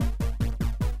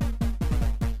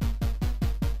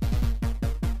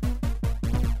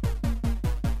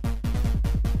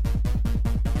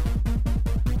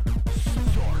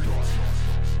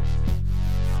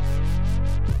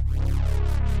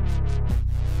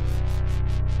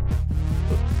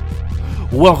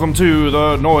Welcome to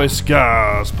the Noise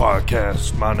Guys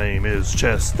podcast. My name is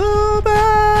Chess the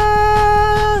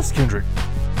Bass Kendrick,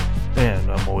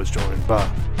 and I'm always joined by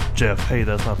Jeff. Hey,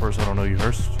 that's my person I don't know you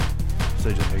first.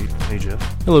 Say Jeff. Hey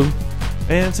Jeff. Hello.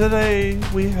 And today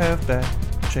we have back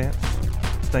Chance,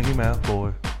 Stanky Mouth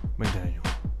Boy McDaniel.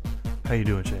 How you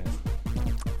doing, Chance?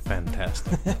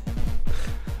 Fantastic.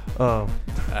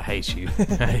 I hate you.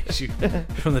 I hate you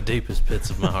from the deepest pits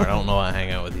of my heart. I don't know why I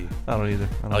hang out with you. I don't either.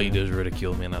 All you do is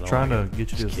ridicule me, and I don't trying like to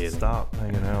get you Just to kidding. stop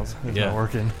hanging out. It's not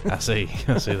working. I see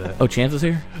that. Oh, Chance is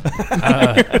here?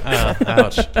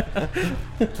 Ouch.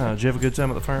 Did you have a good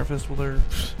time at the Fire Festival there,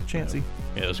 Chancey?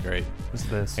 Yeah, it was great. It's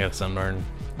the best. I got a sunburn.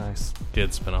 Nice.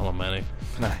 Kids spent all my money.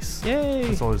 Nice. Yay!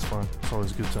 It's always fun. It's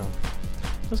always a good time.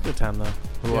 It was a good time, though.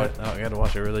 Yeah. I got to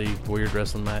watch a really weird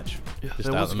wrestling match just that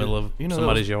out in was the middle of that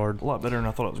somebody's was yard. A lot better than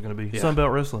I thought it was going to be. Yeah.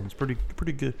 Sunbelt Wrestling is pretty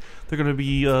good. They're going to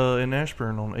be in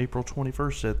Ashburn on April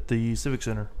 21st at the Civic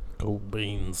Center. Gold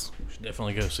beans. Should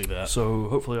definitely go see that. So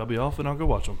hopefully I'll be off and I'll go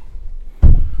watch them.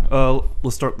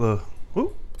 Let's start the...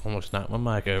 Whoop. Almost knocked my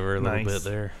mic over a little bit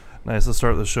there. Nice. Let's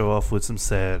start the show off with some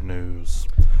sad news.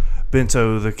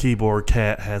 Bento, the keyboard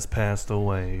cat, has passed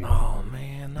away. Oh,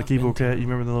 man. The keyboard cat, you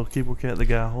remember the little keyboard cat? The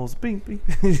guy holds bing, bing.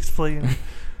 He's playing.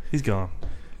 He's gone.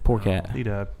 Poor cat. He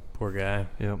died. Poor guy.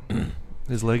 Yep.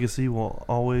 His legacy will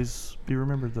always be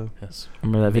remembered, though. Yes.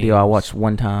 Remember that video I watched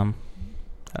one time?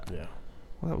 Yeah.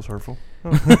 Well, that was hurtful. How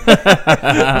many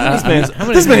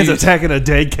This man's views- attacking a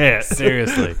dead cat.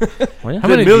 Seriously. Well, How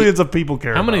many Millions of people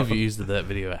care How many about. views did that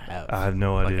video have? I have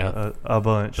no idea. A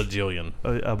bunch. Bajillion.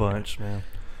 A bunch, man.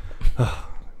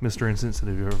 Mr.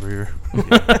 Insensitive over here.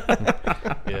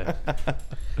 Yeah.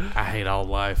 I hate all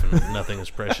life and nothing is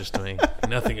precious to me.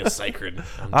 Nothing is sacred.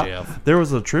 I'm Jeff. There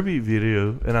was a tribute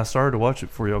video, and I started to watch it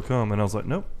before y'all come, and I was like,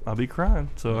 nope, I'll be crying,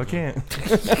 so I can't.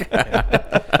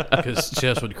 Because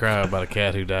Chess would cry about a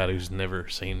cat who died who's never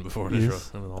seen before in his Yes.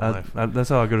 whole life. That's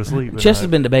how I go to sleep. Chess at has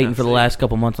night. been debating for the last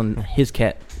couple months on his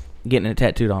cat getting it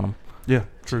tattooed on him. Yeah,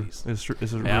 true. Jeez. It's true.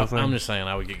 It's a Yeah, real thing. I'm just saying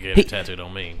I would get Gator He- tattooed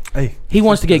on me. Hey, He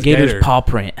wants to get Gator. Gator's paw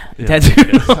print Yeah.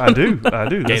 tattooed. I do. That's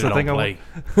Gator the don't thing play.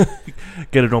 I want.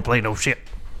 Gator don't play no shit.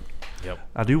 Yep.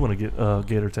 I do want to get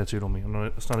Gator tattooed on me.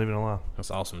 It's not even a lie.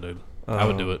 That's awesome, dude. I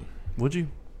would do it. Would you?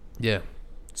 Yeah.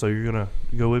 So you're gonna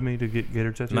go with me to get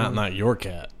Gator tattooed? on me? Not your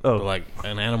cat. Oh. But like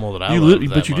an animal that I You love.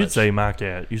 but you did much. say my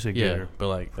cat. You said Yeah, Gator. but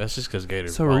like that's just because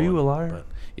Gator's So are you a balling, liar? but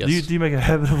yes. Do you make a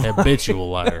habit of lying? Habitual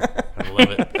liar. I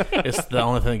love it. It's the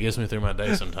only thing that gets me through my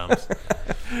day sometimes.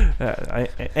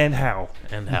 And how?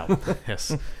 And how?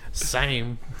 Yes.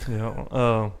 Same.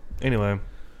 Yeah. Anyway,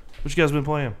 what you guys been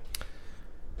playing?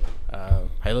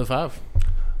 Halo 5.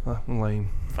 Lame.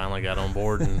 Finally got on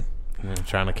board and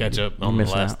trying to catch up on the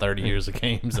missing last out. 30 years of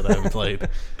games that I haven't played. Did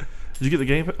you get the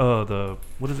game?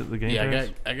 What is it? The game? Yeah, Pass?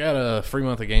 I got a free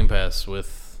month of Game Pass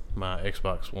with my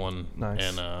Xbox One.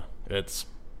 Nice. And it's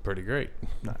pretty great.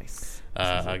 Nice.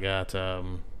 I got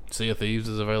Sea of Thieves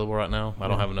is available right now. I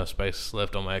don't have enough space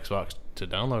left on my Xbox to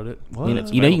download it. What?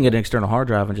 You know, you can get an external hard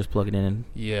drive and just plug it in.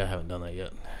 Yeah, I haven't done that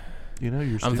yet. You're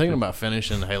I'm stupid. thinking about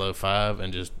finishing Halo 5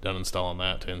 and just uninstalling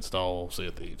that to install Sea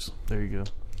of Thieves. There you go.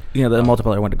 You know, the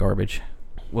multiplayer went to garbage.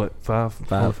 What? Five?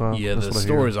 Five. Yeah, That's the what I hear.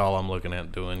 story's all I'm looking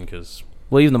at doing because,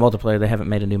 Well, even the multiplayer, they haven't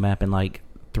made a new map in like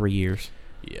 3 years.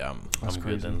 yeah, I'm That's good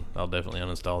crazy. then. I'll definitely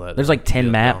uninstall that. There's like 10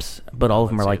 Yeah, maps, but all of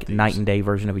them are Sea of like Thieves. night and day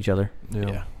version of each other. Yeah.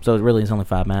 Yeah. So it really is only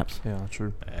 5 maps. Yeah.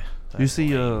 True. Eh, You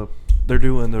see, they're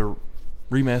doing the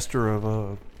remaster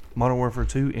of Modern Warfare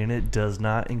 2, and it does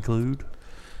not include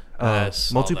I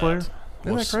saw multiplayer. that.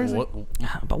 Isn't that crazy?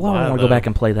 But why would I Why, want to go though? back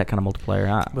and play that kind of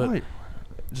multiplayer? But- Right.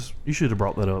 Just you should have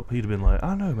brought that up. He'd have been like,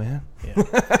 I know, man. Yeah.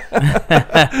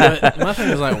 But my thing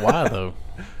is like, why though?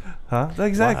 Huh?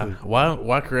 Exactly.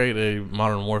 Why create a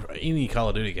Modern Warfare, any Call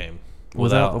of Duty game Without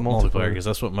without the multiplayer? multiplayer. Because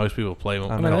that's what most people play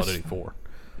Call of that's- Duty for.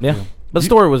 Yeah. But the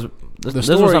story was... The Those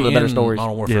story were some of the better in stories.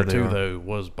 Modern Warfare Yeah, they 2 are. though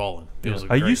was balling. It was a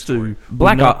I great used story. to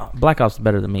Black Ops is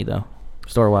better than me, though,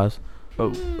 story-wise.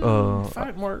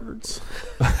 Fight words.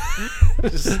 I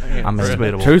mean, That's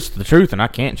debatable. truth's the truth, and I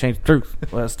can't change the truth.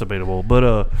 Well, that's debatable.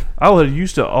 But I would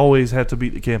used to always have to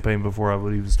beat the campaign before I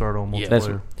would even start on Yeah.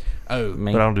 multiplayer. Oh,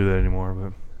 Me. But I don't do that anymore.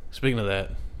 But speaking of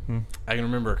that, I can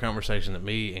remember a conversation that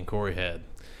me and Corey had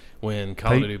when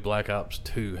Call of Hey. Duty Black Ops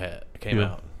 2 came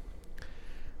Yeah.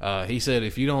 out. He said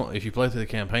if you play through the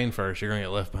campaign first, you're gonna get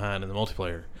left behind in the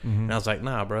multiplayer. And I was like,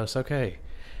 nah, bro, it's okay.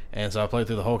 And so I played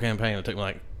through the whole campaign. It took me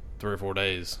like 3 or 4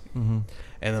 days. And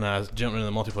then I jumped into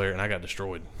the multiplayer and I got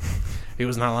destroyed. He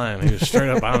was not lying. He was straight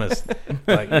up honest.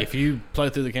 Like if you play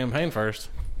through the campaign first,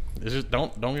 It's just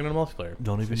don't get into multiplayer.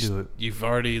 Don't even do it. You've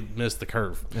already missed the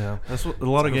curve. Yeah, that's what a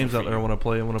lot of games out there I want to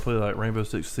play. I want to play like Rainbow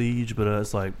Six Siege, but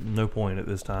it's like no point at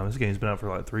this time. This game's been out for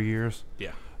like 3 years.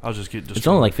 Yeah, I'll just get destroyed. It's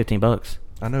only like $15.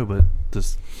 I know, but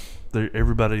just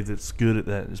everybody that's good at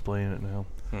that is playing it now.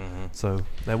 mm-hmm. So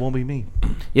that won't be me.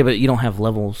 Yeah, but you don't have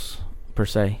levels per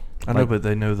se. I know, but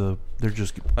they know they're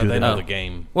just good. They at know it. the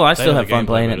game. Well, I They still know have the fun gameplay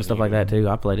playing it better and stuff than like you that do. too.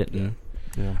 I played it. And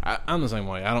Yeah, I'm the same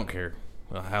way. I don't care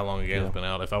how long a game's been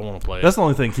out. If I want to play that's it. the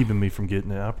only thing keeping me from getting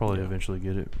it. I'll probably Yeah. eventually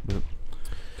get it, but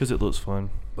because it looks fun.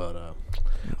 But I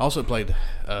also played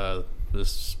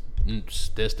this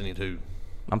Destiny 2.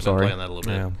 I'm Been sorry. playing that a little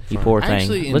bit. Yeah, You fine. poor I thing.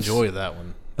 actually enjoy that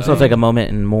one. Let's all take a moment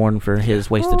and mourn for his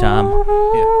waste of time.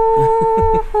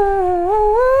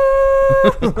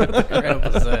 What the crap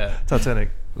is that? Titanic.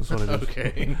 That's what it is.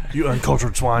 Okay. You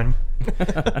uncultured swine.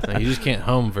 No, you just can't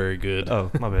hum very good.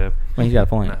 Oh, my bad. Well, you got a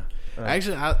point.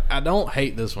 Actually, I don't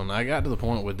hate this one. I got to the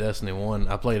point with Destiny 1.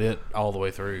 I played it all the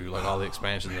way through, like all the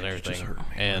expansions and everything.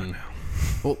 And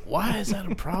well, why is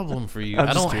that a problem for you? I'm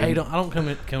I just don't kidding. hate. I don't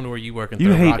come to where you work and You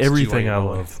throw hate rocks at everything while I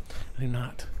you're love. I do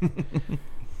not.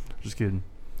 Just kidding.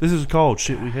 This is called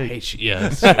Shit We Hate. Hate you. Yeah,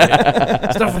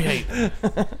 stuff we hate.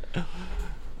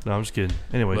 No, I'm just kidding.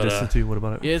 Anyway, But, Destiny 2, what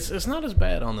about it? Yeah, it's not as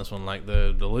bad on this one. Like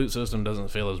the loot system doesn't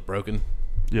feel as broken,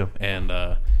 Yeah. and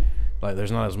like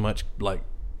there's not as much like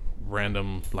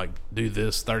random like do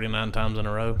this 39 times in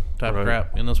a row type Right. of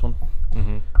crap in this one.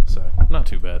 Mm-hmm. So not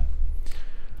too bad.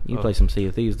 You can play some Sea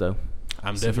of Thieves though.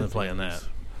 I'm definitely playing that.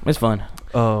 It's fun.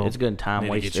 Oh, It's a good time Need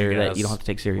to get waster you that guys- you don't have to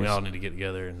take serious. We all need to get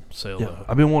together and sell. yeah.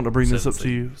 I've been wanting to bring this up Seven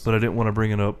to you, Seas. but I didn't want to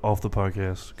bring it up off the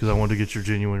podcast because I wanted to get your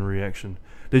genuine reaction.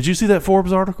 Did you see that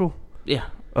Forbes article Yeah.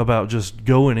 about just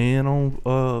going in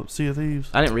on Sea of Thieves?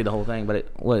 I didn't read the whole thing, but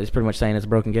it's pretty much saying it's a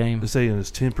broken game. They're saying it's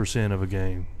 10% of a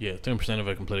game. Yeah, 10% of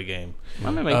a completed game.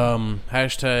 I mean,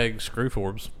 Hashtag screw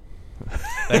Forbes.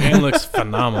 That game looks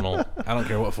phenomenal. I don't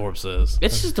care what Forbes says.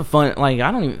 it's just a fun. Like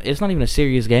I don't even. It's not even a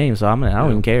serious game, so I don't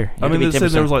even care. I mean, It they could be said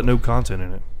there 10%. was like no content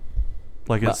in it.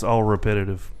 Like it's all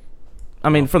repetitive. I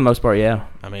mean, for the most part, yeah.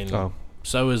 I mean, Oh.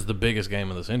 so is the biggest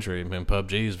game of the century. I mean,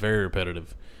 PUBG is very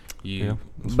repetitive. You Yeah.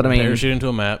 But I mean, parachute into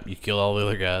a map, you kill all the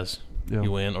other guys, Yeah.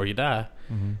 you win or you die,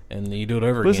 Mhm. and then you do it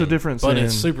over But it's again. a difference but in-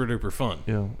 it's super duper fun.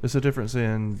 Yeah, it's a difference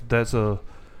in that's a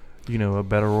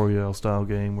battle royale style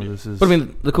game where this is. but I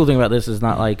mean, the cool thing about this is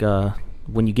not like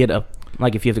when you get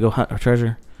like if you have to go hunt a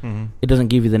treasure, Mhm. it doesn't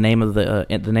give you the name of the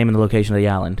name and the location of the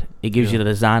island. It gives Yeah. you the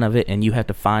design of it, and you have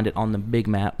to find it on the big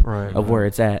map Right, of where right.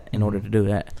 it's at in order to do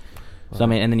that. So I Right.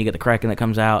 mean, and then you get the Kraken that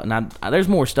comes out, and there's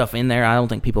more stuff in there. I don't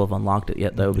think people have unlocked it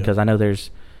yet though, Yeah. because I know there's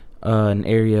an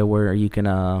area where you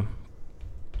can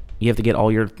you have to get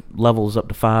all your levels up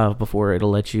to 5 before it'll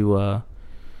let you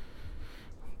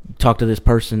talk to this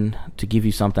person to give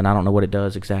you something. I don't know what it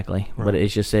does exactly, but Right. it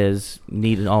just says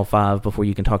need all 5 before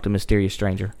you can talk to a mysterious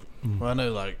stranger. Well, I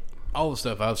know like all the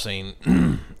stuff I've seen,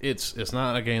 it's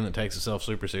not a game that takes itself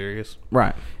super serious,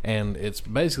 Right. and it's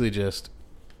basically just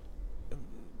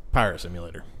pirate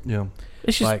simulator. Yeah.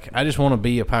 It's just Like I just want to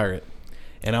be a pirate,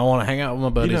 and I want to hang out with my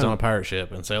buddies know- on a pirate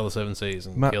ship and sail the 7 seas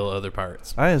and kill other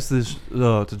pirates. I asked this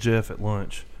to Jeff at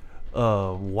lunch.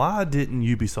 Why didn't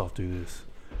Ubisoft do this?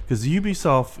 Because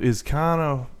Ubisoft is kind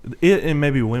of it, and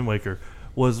maybe Wind Waker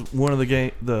was one of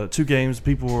the 2 games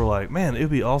people were like, man, it'd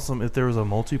be awesome if there was a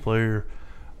multiplayer,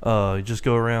 just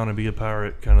go around and be a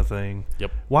pirate kind of thing.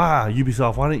 Yep. Why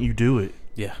Ubisoft? Why didn't you do it?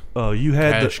 Yeah. You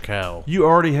had Cash cow. you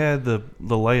already had the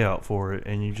layout for it,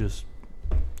 and you just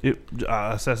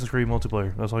Assassin's Creed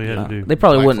multiplayer. That's all you had to do. they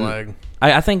probably Black wouldn't. Flag.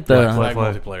 I think Black the Flag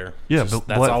Flag. multiplayer. Yeah, Just- but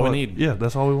that's Black all we Flag- need. Yeah,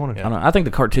 that's all we wanted. I don't know. I think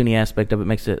the cartoony aspect of it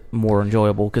makes it more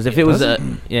enjoyable because if It it was does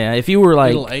if you were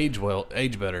like It'll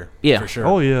age better. Yeah. for sure.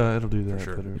 Oh yeah, it'll do that.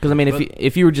 sure. better. because I mean But-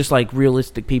 if you were just like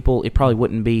realistic people, it probably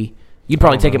wouldn't be. You'd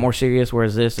probably don't take it know. more serious.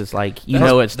 Whereas this, it's like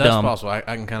That's dumb possible. I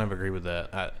can kind of agree with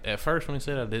that. At first, when he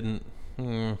said I didn't,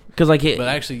 because like but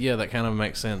actually, yeah, that kind of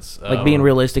makes sense. like being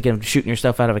realistic and shooting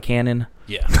yourself out of a cannon.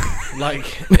 Yeah, like.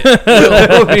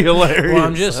 That would be hilarious. Well,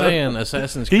 I'm just saying,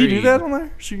 Assassin's Can Creed. you do that on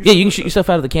there? Shoot Yeah, you can shoot yourself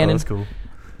out of the Oh, cannon. that's cool.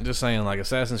 Just saying, like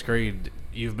Assassin's Creed,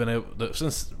 you've been able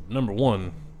since number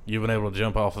 1, you've been able to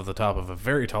jump off of the top of a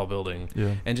very tall building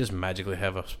Yeah. and just magically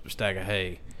have a stack of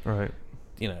hay. Right.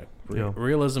 You know, Yeah.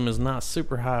 realism is not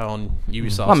super high on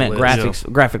Ubisoft's Well, I meant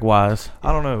list. graphic wise.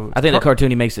 I don't know. I think the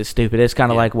cartoony makes it stupid. It's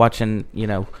kind of Yeah. like watching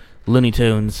Looney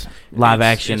Tunes live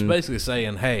action. It's basically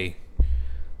saying, hey,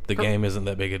 the game isn't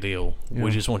that big a deal. Yeah.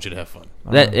 We just want you to have fun.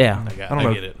 That yeah. I don't know.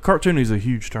 I get it. Cartoony's a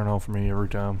huge turn off for me every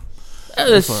time.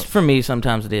 For me,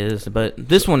 sometimes it is, but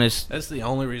this one is. That's the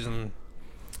only reason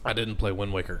I didn't play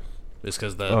Wind Waker. It's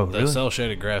because the really? cell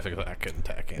shaded graphics. I can't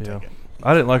take it.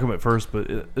 I didn't like them at first, but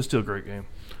it's still a great game.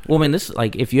 Well, I mean, this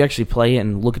like if you actually play it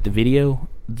and look at the video,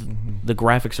 the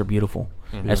graphics are beautiful.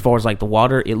 As far as like the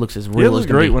water, it looks as real. It looks as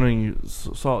can great be. when you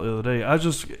saw it the other day. I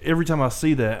just every time I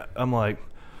see that, I'm like,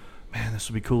 man, this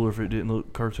would be cooler if it didn't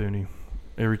look cartoony.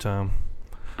 Every time.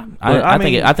 I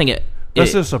think it.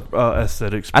 That's just a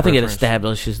aesthetics. I think it preference.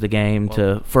 establishes the game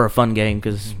for a fun game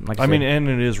because, like I said, mean, and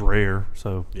it is rare,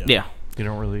 so yeah. you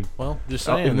don't really. Well, just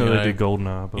saying. Even though you they know, did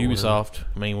GoldenEye, but Ubisoft.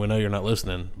 I mean, we know you're not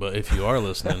listening, but if you are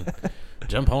listening,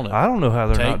 jump on it. I don't know how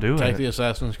they're not doing Take it. the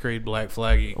Assassin's Creed Black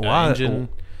Flag engine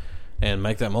and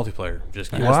make that multiplayer.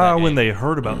 Just give us Why, that when game. they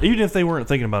heard about, even if they weren't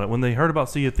thinking about it, when they heard about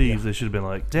Sea of Thieves, they should have been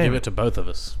like, "Damn give it to both of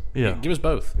us. Yeah. Give us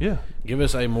both. yeah, Give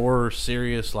us a more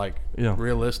serious, like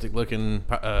realistic looking.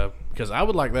 Because I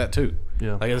would like that too.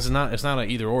 yeah." Like it's not an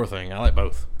either or thing. I like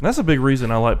both. That's a big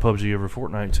reason I like PUBG over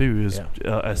Fortnite too. Is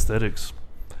aesthetics.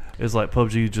 It's like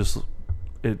PUBG just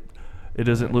it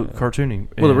doesn't look cartoony.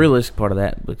 Well, the And- realistic part of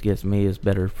that, what gets me, is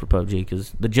better for PUBG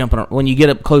because the jumping when you get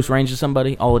up close range to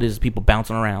somebody, all it is people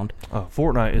bouncing around.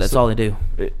 Fortnite is That's all they do.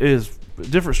 It is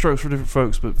different strokes for different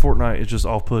folks, but Fortnite is just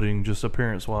off-putting, just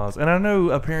appearance-wise. And I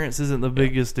know appearance isn't the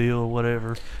biggest deal,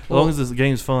 whatever. As long as this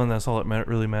game's fun, that's all that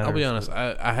really matters. I'll be honest.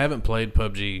 I haven't played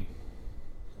PUBG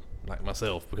like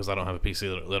myself because I don't have a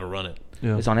PC that'll run it.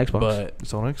 Yeah. It's on Xbox. But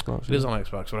It's on Xbox. it is on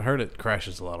Xbox. But I heard it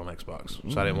crashes a lot on Xbox,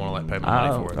 so I didn't want to like pay my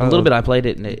money for it. A little bit I played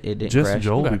it and it didn't Jess crash. and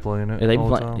Joel Okay. be playing it. Yeah, they all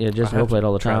the play, time. yeah, Jess I and Joel have played to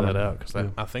all the try time. that out because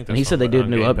I think. And he said they did a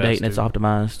new on Game update Pass and it's too.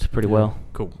 optimized pretty well.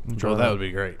 Cool. Try Well, that. that would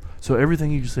be great. So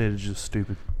everything you just said is just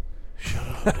stupid.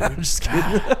 I'm just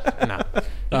kidding.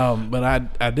 No. But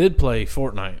I did play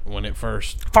Fortnite when it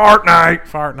first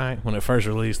when it first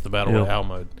released the Battle Yeah. Royale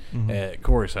mode at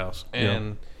Corey's house,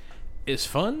 and it's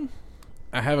fun.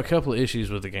 I have a couple of issues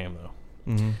with the game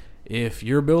though. Mm-hmm. If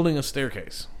you're building a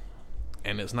staircase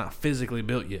and it's not physically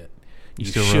built yet, you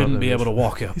still run up shouldn't that be bitch. able to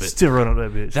walk up You it. still run up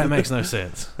that bitch. That makes no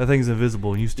sense. That thing's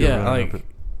invisible, and you still Yeah, run like up it.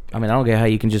 I mean, I don't get how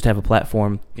you can just have a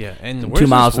platform yeah, and 2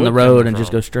 miles from the road and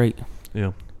just go straight.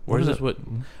 Yeah. Where's What this? is What?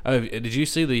 Oh, did you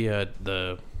see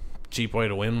the cheap way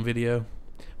to win video?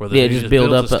 Where the Yeah, dude just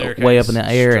build builds up a way up in the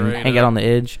staircase air and straight hang out up on the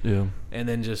edge. Yeah. and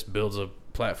then just builds a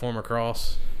platform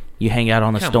across. You hang out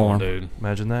on the Come storm. on, dude.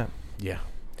 Imagine that. Yeah.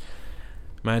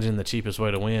 Imagine the cheapest way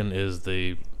to win is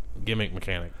the gimmick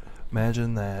mechanic.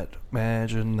 Imagine that.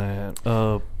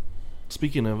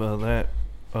 Speaking of that,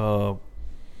 I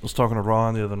was talking to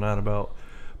Ron the other night about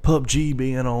PUBG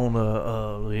being on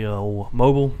the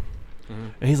mobile,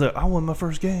 and he's like, "I won my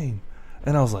first game,"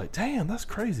 and I was like, "Damn, that's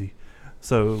crazy."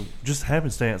 So just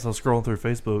happenstance, I was scrolling through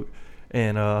Facebook,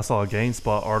 and I saw a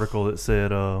GameSpot article that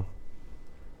said,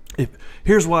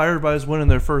 here's why everybody's winning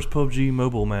their first PUBG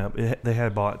mobile map. They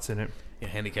had bots in it. Yeah,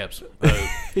 handicaps.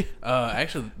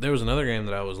 Actually, there was another game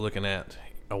that I was looking at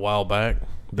a while back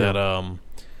that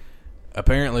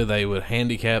apparently they would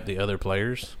handicap the other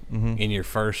players in your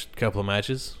first couple of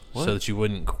matches so that you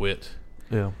wouldn't quit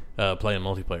Yeah, playing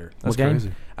multiplayer. that's What game?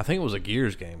 crazy. I think it was a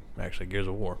Gears game, actually, Gears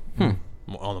of War.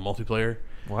 On the multiplayer.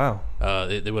 Wow.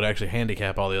 They would actually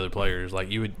handicap all the other players. Like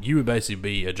you would basically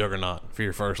be a juggernaut for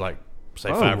your first, like, say,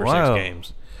 5 or 6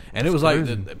 games. And it was like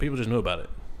crazy. people just knew about it.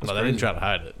 Like, they didn't try to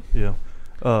hide it. Yeah.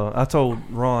 I told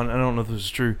Ron, I don't know if this is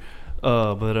true,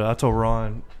 but I told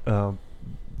Ron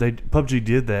PUBG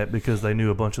did that because they knew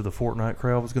a bunch of the Fortnite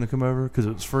crowd was going to come over because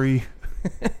it was free.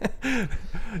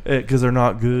 Because they're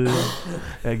not good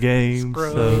at games,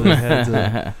 so they had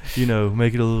to,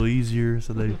 make it a little easier.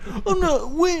 So I'm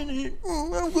not winning.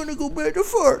 I'm going to go back to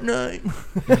Fortnite.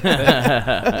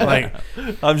 Like,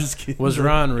 I'm just kidding. was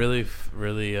Ron really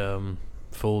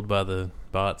fooled by the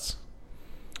bots?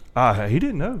 He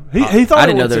didn't know. He thought I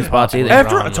didn't know was there was bots either.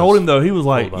 After Ron I told was him though, he was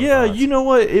like, fooled by the "Yeah, bots. you know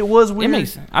what? It was It weird."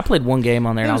 makes. I played one game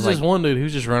on there and There I was was this like, one dude who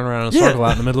was just running around in a Yeah. circle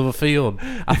out in the middle of a field.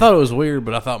 I thought it was weird,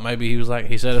 but I thought maybe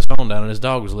he set his phone down and his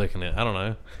dog was licking it. I don't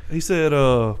know. He said,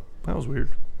 "That was weird."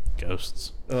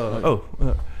 Ghosts.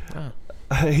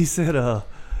 He said,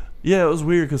 "Yeah, it was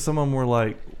weird because some of them were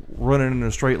like running in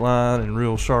a straight line and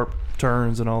real sharp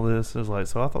turns and all this." It was like,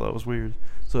 so I thought that was weird.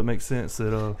 So it makes sense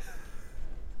that,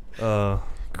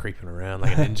 Creeping around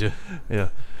like a ninja. yeah,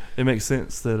 it makes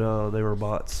sense that they were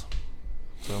bots.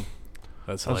 So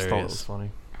That's I just thought it was hilarious.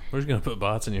 funny. We're just going to put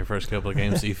bots in your first couple of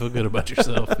games so you feel good about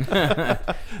yourself.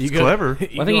 It's clever. I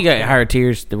think you got higher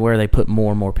tiers to where they put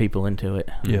more and more people into it.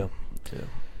 Yeah,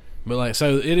 But like,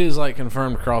 so it is like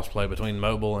confirmed crossplay between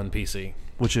mobile and PC.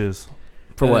 which is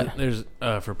For what? There's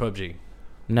for PUBG.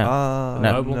 No.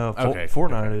 no, Mobile? no. Okay.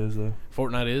 Fortnite is though.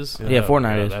 Fortnite is. Yeah,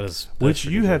 Fortnite is. That is Which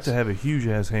that's you have ridiculous. to have a huge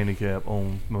ass handicap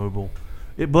on mobile.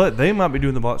 But they might be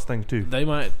doing the bots thing too. They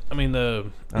might. I mean, I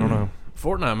don't know.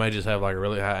 Fortnite may just have like a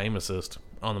really high aim assist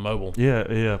on the mobile.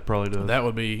 Yeah, probably does. That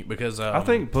would be because I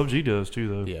think PUBG does too,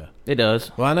 though. Yeah, It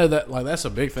does. well, I know that like that's a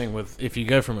big thing with if you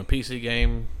go from a PC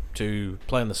game to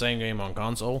playing the same game on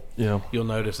console. Yeah. You'll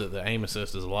notice that the aim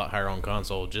assist is a lot higher on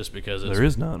console just because it's, There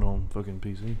is none on fucking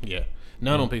PC. Yeah,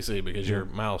 none on PC because your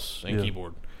mouse and Yeah.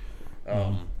 keyboard. But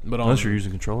on, Unless you're using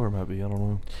a controller, it might be. I don't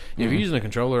know. if you're using a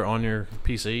controller on your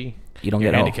PC, You don't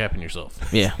you're get all. handicapping yourself.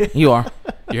 Yeah, you are.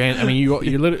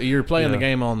 You're playing Yeah. the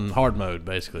game on hard mode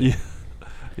basically. Yeah.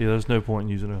 Yeah, there's no point in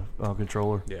using a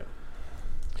controller. Yeah.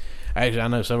 Actually, I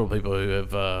know several people who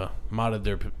have modded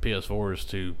their PS4s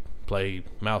to play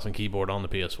mouse and keyboard on the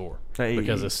PS4 Hey.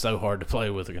 because it's so hard to play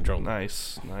with a controller.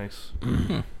 Nice.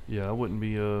 Yeah, I wouldn't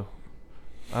be.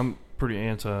 I'm pretty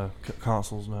anti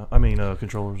consoles now. I mean,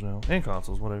 controllers now and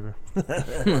consoles, whatever.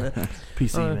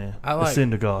 PC, man. I like-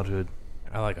 Ascend to godhood.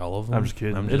 I like all of them. I'm just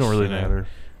kidding. I'm It don't really you know, matter.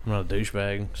 I'm not a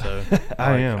douchebag, so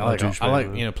I am I a like, douchebag, I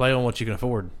like though. play on what you can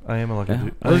afford. I am like Yeah.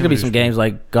 a. There's gonna be some games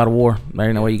like God of War. There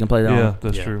ain't no way you can play that. Yeah, on.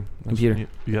 that's Yeah. true. Computer.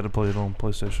 You got to play it on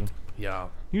PlayStation. Yeah.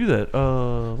 You do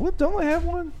that. What? Don't they have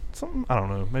one? Something? I don't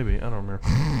know. Maybe. I don't remember.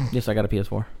 Yes, I got a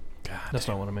PS4. God, That's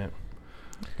not what I meant.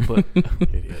 But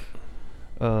idiot.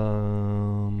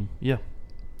 yeah.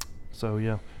 So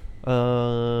yeah.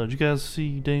 Did you guys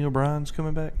see Daniel Bryan's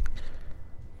coming back?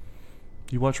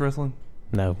 You watch wrestling?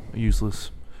 No.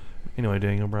 Useless. Anyway,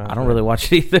 Daniel Bryan. I don't really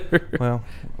watch it either. Well,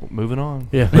 moving on.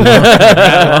 Yeah.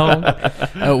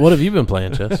 What have you been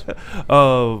playing, Chess?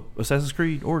 Assassin's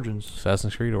Creed Origins.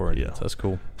 Assassin's Creed Origins. Yeah. That's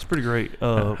cool. It's pretty great.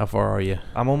 How far are you?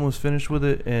 I'm almost finished with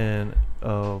it, and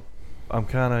I'm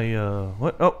kind of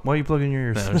what? Oh, why are you plugging your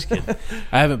ears? No, I'm just kidding.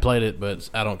 I haven't played it, but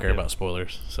I don't care about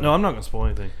spoilers. So. No, I'm not gonna spoil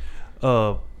anything.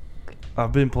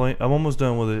 I've been playing. I'm almost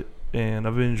done with it, and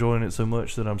I've been enjoying it so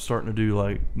much that I'm starting to do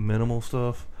like minimal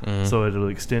stuff, so it'll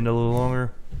extend a little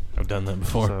longer. I've done that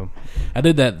before. So I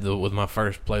did that with my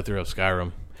first playthrough of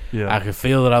Skyrim. yeah, I could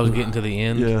feel that I was getting to the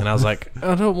end, Yeah. and I was like,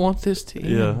 I don't want this to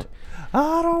yeah. end.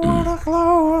 I don't want to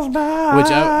close my Which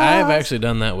I have eyes. actually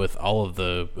done that with all of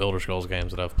the Elder Scrolls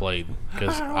games that I've played,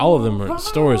 because all of them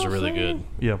stories are really good.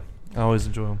 Yeah, I always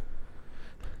enjoy them.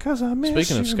 Cause I miss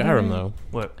Speaking of you, Skyrim, man. though,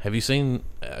 What? have you seen?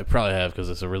 I probably have because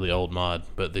it's a really old mod,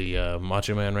 but the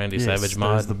Macho Man Randy Yes, Savage that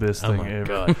mod is the best oh thing my ever.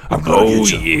 God. I'm gonna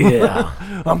get you.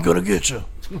 yeah! I'm gonna get you.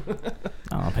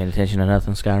 I'm not paying attention to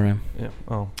nothing. Skyrim. Yeah.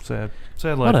 Oh, sad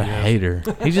life. What a he has. hater!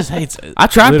 He just hates it. I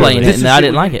tried Literally. playing it This and is I shit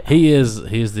didn't we- like it. He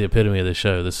is the epitome of the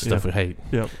show. This is stuff we hate.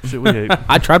 Yeah, shit we hate.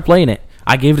 I tried playing it.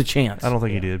 I gave it a chance. I don't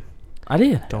think he did. I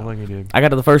did. Don't think he did. I got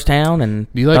to the first town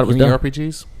and Do you thought like it was any done.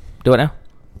 RPGs? Do it now.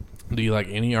 Do you like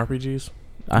any RPGs?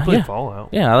 I played Yeah. Fallout.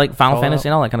 Yeah, I like Final Fallout? Fantasy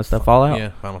and all that kind of stuff. Fallout. Yeah,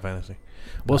 Final Fantasy.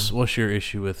 What's your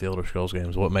issue with the Elder Scrolls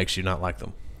games? What makes you not like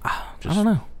them? I don't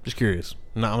know. Just curious.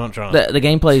 No, I'm not trying. The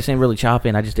gameplay seemed really choppy,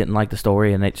 and I just didn't like the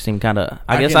story, and it seemed kind of.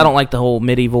 I guess can- I don't like the whole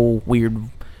medieval weird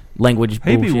language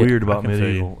He'd be bullshit. weird about I can feel you.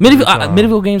 medieval. Medieval Every time.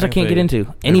 medieval games I can can't feel get you.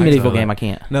 into. Any I can medieval tell game that. I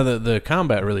can't. No, the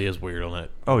combat really is weird on that.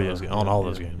 Oh yeah, on all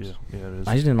those games. Yeah, it is.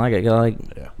 I just didn't like it. 'Cause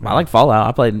Yeah. I like Fallout.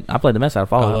 I played the mess out of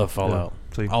I Fallout. love Fallout.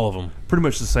 See, All of them. pretty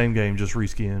much the same game, just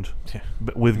reskinned, Yeah.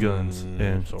 but with guns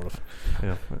and sort of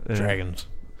yeah, and- dragons.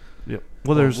 Yeah.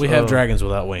 Well, there's we have dragons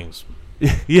without wings.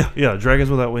 Yeah,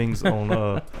 dragons without wings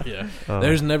on. Yeah.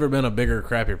 There's never been a bigger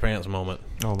crap your pants moment.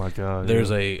 Oh my god. There's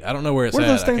yeah. I don't know where it's What are at.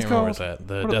 those I things can't remember where called? it's at.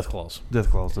 The What are- Death Claws.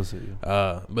 Death Claws. That's it.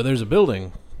 Yeah. But there's a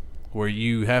building where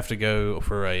you have to go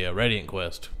for a Radiant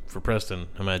quest for Preston.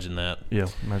 Imagine that. Yeah.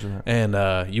 Imagine that.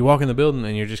 And you walk in the building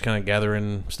and you're just kind of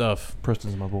gathering stuff.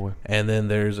 Preston's my boy. And then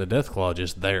there's a Death Claw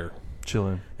just there.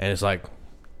 Chilling. And it's like,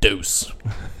 deuce.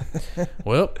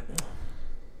 Well,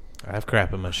 I have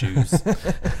crap in my shoes.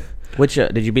 Which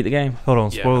did you beat the game? Hold on. Yeah,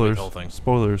 I beat Spoilers. the whole thing.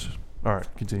 Spoilers. All right.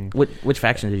 Continue. Which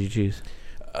faction did you choose?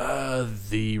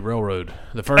 The Railroad.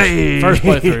 The first Hey! first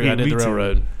playthrough, I did Me the too.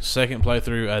 Railroad. Second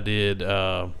playthrough, I did...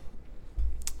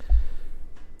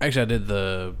 actually, I did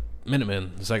the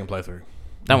Minutemen, the second playthrough.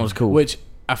 That one was cool. Which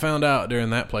I found out during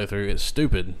that playthrough, it's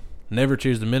stupid. Never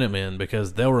choose the Minutemen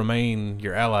because they'll remain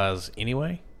your allies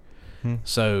anyway.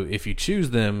 So if you choose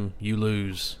them, you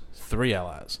lose 3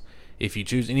 allies. If you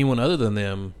choose anyone other than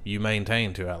them, you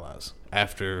maintain 2 allies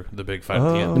after the big fight at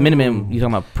the the end. Minutemen, you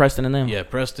talking about Preston and them? Yeah,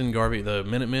 Preston, Garvey, the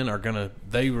Minutemen are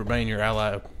they remain your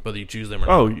ally whether you choose them or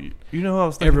not. Oh, you know what I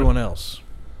was thinking? Everyone else.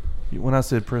 When I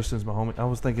said Preston's my homie, I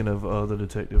was thinking of the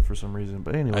detective for some reason.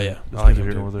 But anyway, Oh, yeah. it's I like neither him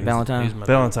here too. nor there. Valentine? He's my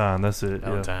Valentine. That's it.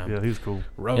 Valentine. Yeah, he was cool.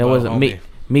 Robo, Yeah, was it homie.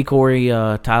 me, Corey,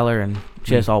 Tyler, and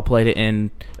Chess all played it,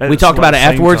 and At we the talked about it same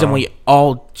afterwards, and time. we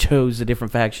all chose a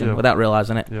different faction Yeah. without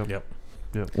realizing it. Yep.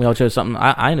 Yep. We all chose something.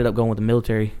 I ended up going with the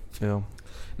military. Yeah.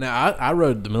 Now, I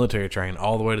rode the military train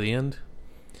all the way to the end,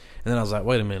 and then I was like,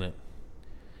 wait a minute.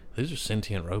 These are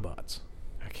sentient robots.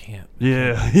 I can't.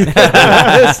 Yeah.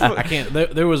 I can't.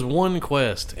 There was one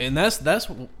quest, and that's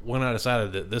when I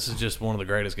decided that this is just one of the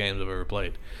greatest games I've ever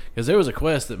played. Because there was a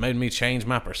quest that made me change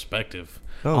my perspective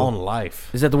on life.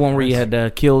 Is that the one where you had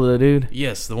to kill the dude?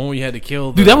 Yes, the one where you had to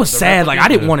kill. Dude, that was sad. Like, I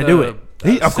didn't want to do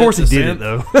it. Of course he did it,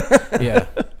 though. Yeah.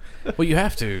 Well, you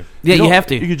have to. Yeah, you have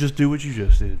to. You could just do what you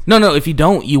just did. No. If you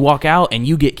don't, you walk out and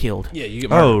you get killed. Yeah, you get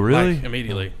murdered. Oh, really? Like,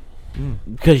 immediately.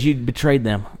 Because you betrayed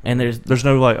them. And there's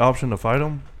no like option to fight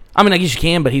him. I mean, I guess you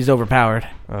can, but he's overpowered.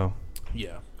 Oh,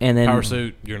 Yeah. And then Power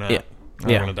suit, you're not. Yeah.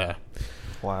 You're going to die.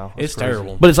 wow. It's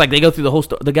terrible. But it's like they go through the whole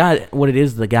story. The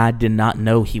guy did not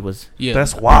know he was. Yeah,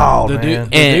 That's wild, the man.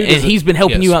 dude And is he's been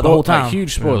helping you out the whole time. Like,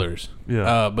 huge spoilers.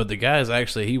 Yeah. But the guy is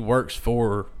actually, he works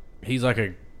for, he's like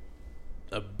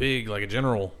a big, like a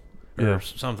general or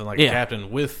something, like a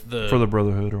captain with the. For the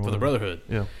Brotherhood or whatever. For the Brotherhood.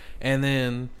 Yeah. And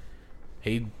then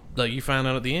like you find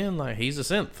out at the end, like he's a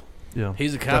synth. Yeah.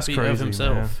 He's a That's copy crazy, of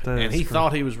himself. man. And he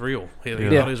thought he was real. He thought he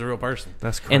was a real person.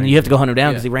 That's crazy. And you have to go hunt him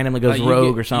down because Yeah. he randomly goes Like,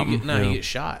 rogue or something. He gets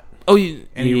shot. Oh, And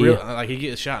he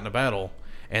gets shot in a battle,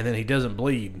 and then he doesn't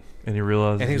bleed. And he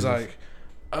realizes. And he's like,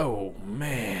 oh,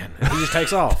 man. And he just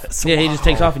takes off. Yeah, he just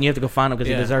takes off and you have to go find him because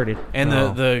he deserted. And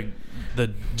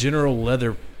the general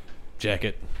leather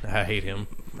jacket, I hate him.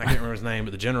 I can't remember his name,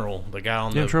 but the general, the guy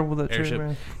on You the in trouble with that airship. chick,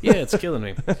 man? Yeah, it's killing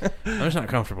me. I'm just not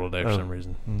comfortable today for some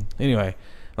reason. Anyway,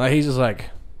 like he's just like,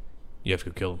 you have to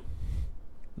go kill him.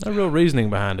 No real reasoning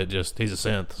behind it. Just he's a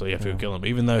synth, so you have to go kill him.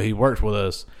 Even though he worked with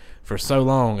us for so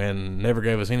long and never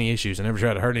gave us any issues and never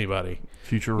tried to hurt anybody,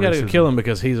 Future you got to racism. kill him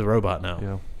because he's a robot now.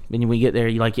 Yeah. And when you get there,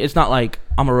 you like it's not like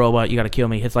I'm a robot. You got to kill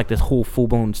me. It's like this whole full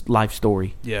blown life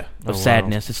story Yeah. of wow.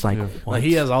 sadness. It's like, Yeah. what? Like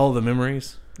he has all the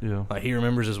memories. Yeah. Like he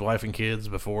remembers his wife and kids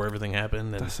before everything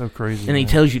happened, and That's so crazy. and then he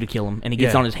man. tells you to kill him, and he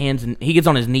gets Yeah. on his hands and he gets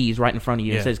on his knees right in front of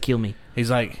you and Yeah. says, "Kill me." he's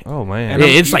like, Oh, man. and Yeah,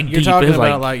 I'm- it's like you're deep. talking It's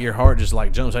about like- like your heart just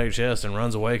like jumps out of your chest and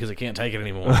runs away because it can't take it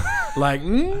anymore. Like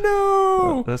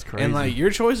no, That's crazy. And like your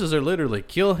choices are literally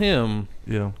kill him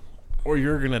Yeah. or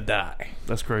you're gonna die.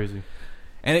 That's crazy.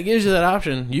 And it gives you that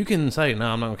option. You can say, "No,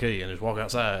 I'm not gonna kill you," and just walk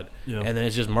outside. Yeah. And then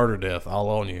it's just murder death all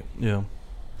on you. Yeah.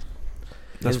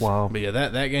 That's wild. But yeah,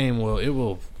 that game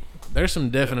will. There's some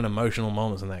definite emotional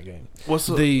moments in that game. What's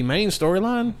The main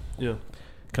storyline Yeah.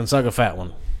 can suck a fat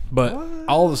one, but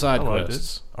all the side I liked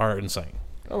quests are insane.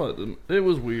 I liked it. It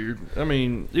was weird. I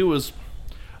mean, it was.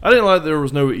 I didn't like there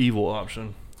was no evil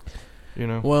option. You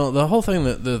know. Well,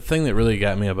 the thing that really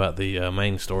got me about the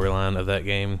main storyline of that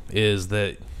game is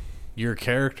that your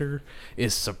character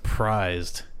is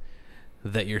surprised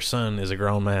that your son is a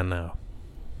grown man now.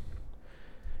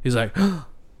 He's like,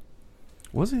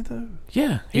 Was he though?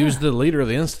 yeah, he was the leader of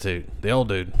the institute, the old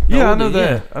dude. Yeah, I old know dude,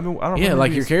 that. I mean, I don't. Yeah, remember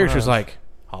like being your character's surprised. like,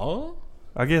 huh?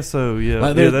 I guess so. Yeah. Like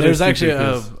Yeah, there, that is there's stupid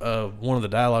actually 'cause- one of the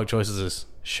dialogue choices is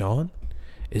Sean.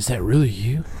 Is that really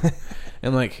you?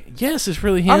 And like, yes, it's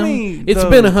really him. I mean, it's though-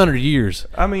 been 100 years.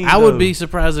 I mean, I would though- be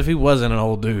surprised if he wasn't an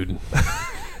old dude.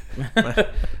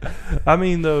 I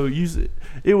mean, though,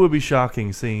 it would be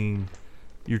shocking seeing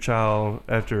your child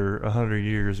after 100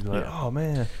 years and be like, Yeah. "Oh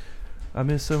man, I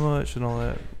miss so much" and all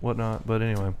that whatnot. But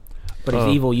anyway, But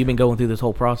he's evil. You've been going through this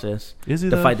whole process is he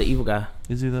to though? fight the evil guy.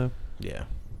 Is he though? Yeah,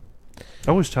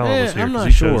 I wish Tyler was here I'm because not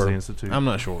he chose sure. the institute. I'm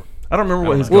not sure. I don't remember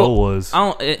what I his don't know. goal was. I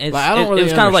don't. It's, Like, I don't really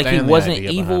it's kind of like he understand the wasn't idea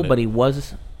evil, behind it. but he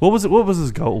was. What was it? What was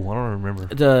his goal? I don't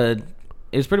remember.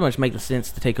 It was pretty much making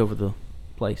sense to take over the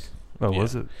place. Oh, Yeah.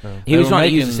 was it? Oh. He They was were trying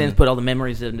to use the making- sense, put all the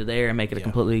memories into there, and make it a Yeah.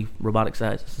 completely robotic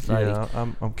society. Yeah,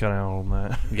 I'm kind of out on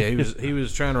that. Yeah, he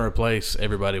was trying to replace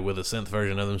everybody with a synth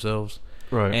version of themselves.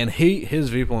 Right. And his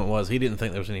viewpoint was he didn't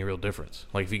think there was any real difference.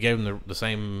 Like if you gave them the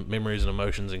same memories and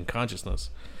emotions and consciousness,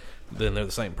 then they're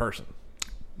the same person.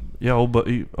 Yeah, old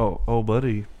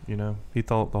buddy, you know, he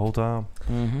thought the whole time.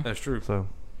 Mm-hmm. That's true. So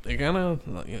It kind of,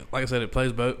 like I said, it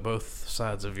plays both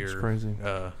sides of your crazy.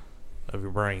 of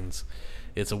your brains.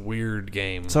 It's a weird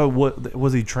game. So what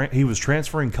was he? He was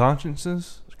transferring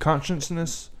consciousness.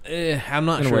 I'm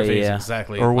not In a sure way, if he's yeah.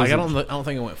 exactly. Or was like it- I don't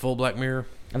think it went full Black Mirror.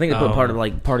 I think they put part Um,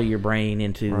 of your brain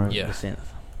into Right. the Yeah. synth.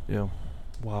 Yeah,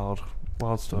 wild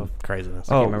stuff. Craziness.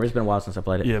 I can't Oh. remember. It's been a while since I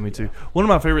played it. Yeah, me too. One of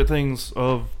my favorite things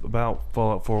about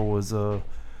Fallout 4 was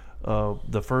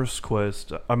the first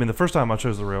quest. I mean, the first time I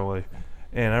chose the railway,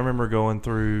 and I remember going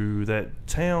through that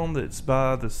town that's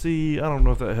by the sea. I don't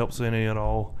know if that helps any at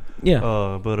all.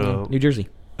 Yeah. But New Jersey.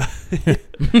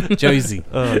 Josie.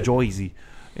 Joyzy.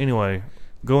 Anyway,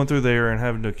 going through there and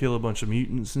having to kill a bunch of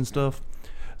mutants and stuff.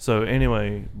 So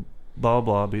anyway, blah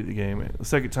blah beat the game. The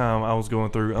second time I was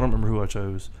going through, I don't remember who I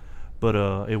chose, but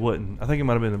it wasn't. I think it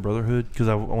might have been the Brotherhood because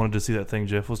I wanted to see that thing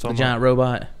Jeff was The talking giant about.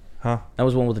 robot. Huh? That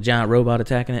was one with the giant robot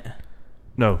attacking it.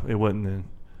 No, it wasn't then.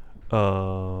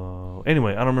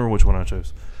 Anyway, I don't remember which one I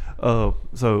chose.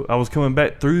 So I was coming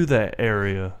back through that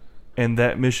area, and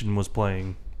that mission was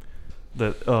playing.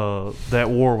 That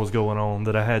war was going on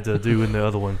that I had to do in the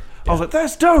other one. I was like,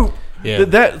 "That's dope." Yeah.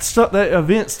 That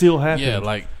event still happened. Yeah,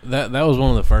 like that was one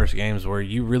of the first games where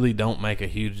you really don't make a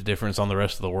huge difference on the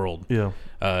rest of the world. Yeah.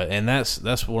 And that's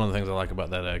one of the things I like about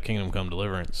that Kingdom Come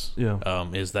Deliverance. Yeah.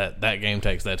 Is that game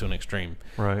takes that to an extreme.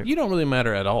 Right. You don't really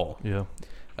matter at all. Yeah.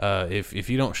 If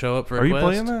you don't show up for a Are you quest,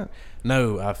 playing that?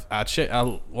 No,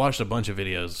 I watched a bunch of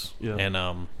videos. Yeah.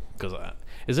 And because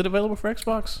is it available for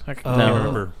Xbox? I can't No.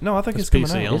 remember. No, I think it's PC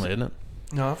coming out. only, isn't it?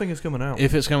 No, I think it's coming out.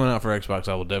 If it's coming out for Xbox,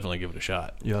 I will definitely give it a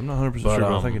shot. Yeah, I'm not 100% But, sure,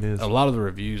 but I think it is. A lot of the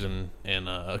reviews and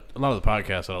a lot of the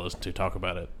podcasts that I listen to talk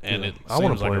about it, and Yeah. it I wanna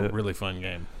seems like play a it. really fun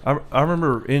game. I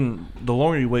remember the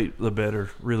longer you wait, the better.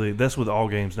 Really, that's with all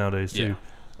games nowadays too.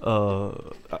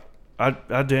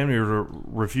 I damn near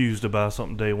refused to buy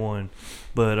something day one,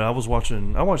 but I watched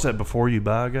that Before You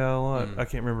Buy guy a lot. I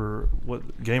can't remember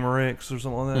what GamerX or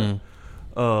something like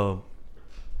that.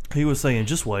 He was saying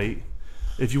just wait.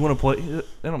 If you want to play, it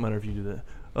don't matter if you do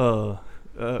that.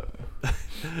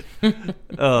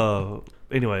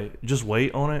 Anyway, just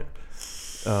wait on it.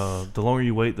 The longer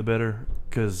you wait, the better,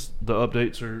 because the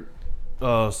updates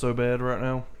are so bad right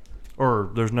now, or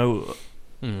there's no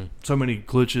so many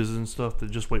glitches and stuff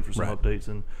that just wait for some Right. updates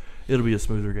and it'll be a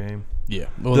smoother game. Yeah,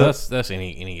 well, that's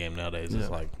any game nowadays. It's Yeah.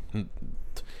 like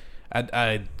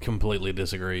I completely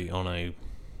disagree on a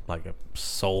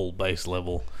soul based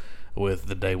level with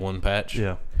the day one patch.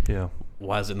 Yeah.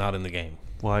 Why is it not in the game?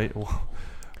 Why?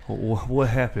 What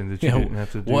happened that you didn't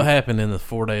have to do? What happened in the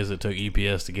 4 days it took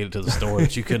UPS to get it to the store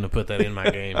that you couldn't have put that in my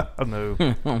game? I know.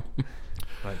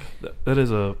 That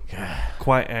is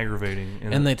quite aggravating.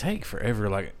 And they take forever.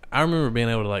 Like, I remember being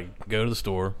able to go to the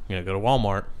store, go to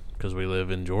Walmart, because we live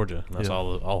in Georgia. And that's Yeah.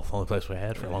 all the only place we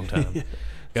had for a long time. Yeah.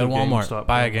 Go to So Walmart, GameStop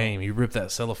buy a going on. game. You rip that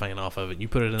cellophane off of it. You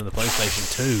put it in the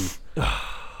PlayStation 2,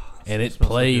 and it smells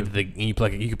so played good. you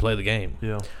could play the game.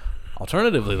 Yeah.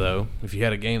 Alternatively, though, if you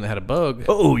had a game that had a bug,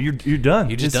 Oh, you're done.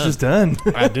 You're just It's done. just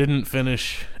done. I didn't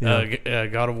finish Yeah.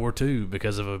 God of War 2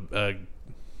 because of a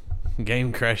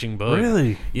game crashing bug.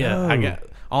 Really? Yeah, I No. got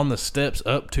on the steps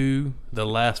up to the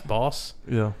last boss,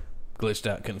 Yeah. glitched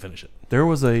out, couldn't finish it. There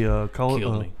was a Call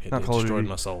Killed of me. It not Call of destroyed Duty.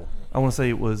 my soul. I want to say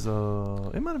it was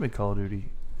it might have been Call of Duty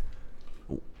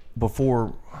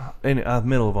before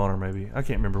Medal of Honor maybe. I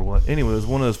can't remember what. Anyway, it was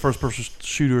one of those first person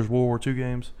shooters World War II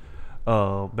games.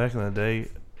 Back in the day,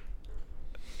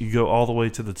 you go all the way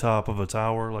to the top of a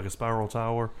tower, like a spiral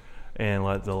tower, and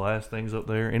like the last thing's up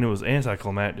there, and it was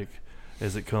anticlimactic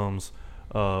as it comes.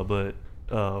 But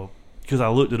because I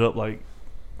looked it up,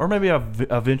 or maybe I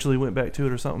eventually went back to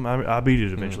it or something. I beat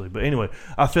it eventually, but anyway,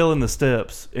 I fell in the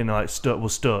steps and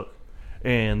was stuck,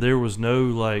 and there was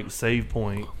no save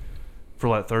point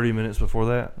for 30 minutes before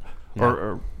that, No.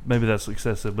 or maybe that's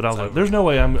excessive. But I was It's like, over. "There's no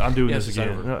way I'm doing Yes, this it's again.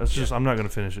 over. No, it's just I'm not going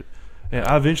to finish it." And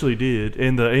I eventually did,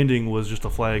 and the ending was just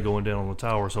a flag going down on the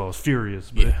tower, so I was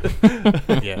furious. But,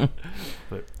 Yeah.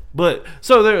 Yeah. but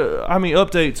so there,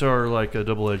 updates are like a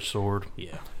double-edged sword.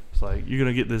 Yeah. It's like you're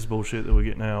gonna get this bullshit that we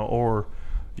get now, or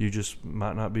you just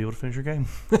might not be able to finish your game.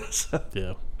 So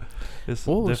Yeah. it's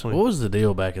What definitely was the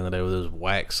deal back in the day with those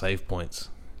whack save points?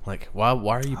 Why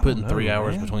are you putting know, 3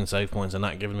 hours man. between save points and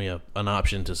not giving me an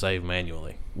option to save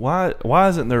manually? why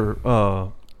isn't there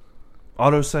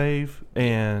autosave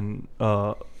and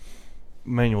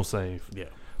manual save? Yeah.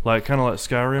 Kind of like I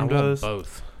Skyrim want does.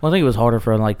 both. Well, I think it was harder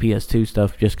for PS2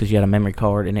 stuff just because you had a memory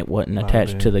card and it wasn't Might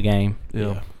attached have to been. the game.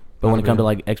 Yeah. But when it Might come to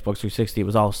have Xbox 360, it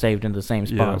was all saved into the same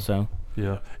spot. Yeah. So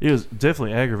Yeah, it was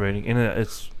definitely aggravating, and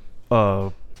it's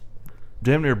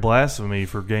damn near blasphemy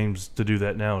for games to do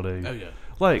that nowadays. Oh, yeah.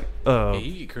 Yeah,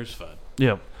 You get crucified.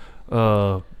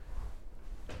 what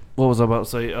was I about to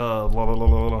say? Blah, blah, blah,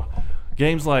 blah, blah.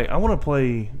 Games I want to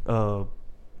play.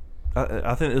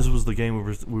 I think this was the game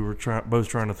we were both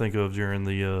trying to think of during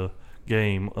the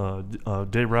game.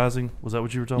 Dead Rising. Was that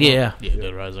what you were talking about? Yeah,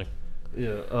 Dead Rising.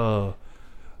 Yeah.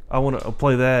 I want to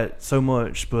play that so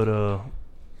much, but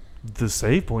the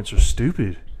save points are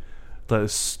stupid.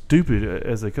 Stupid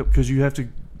as they come, because you have to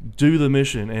do the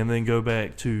mission and then go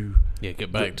back to Yeah,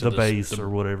 get back to the base or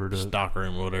whatever. the stock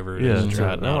room or whatever it Yeah, is. so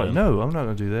Try it I'm out like, in. no, I'm not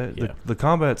gonna do that. Yeah. The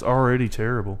combat's already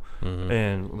terrible, Mhm.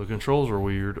 and the controls are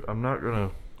weird. I'm not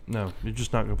gonna. No, you're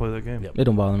just not gonna play that game. Yep. it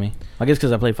don't bother me. I guess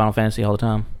because I play Final Fantasy all the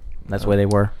time. That's the way they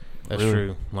were. That's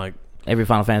Really? true. Every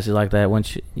Final Fantasy like that.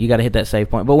 Once you got to hit that save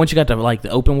point, but once you got to the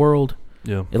open world,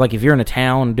 Yeah. Like if you're in a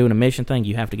town doing a mission thing,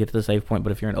 you have to get to the save point.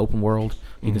 But if you're in open world,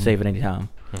 you can save at any time.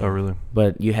 Oh, really?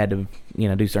 But you had to,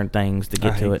 do certain things to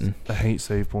get to it. And I hate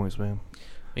save points, man.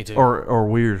 Me too. Or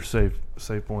weird save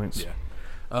points. Yeah.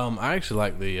 I actually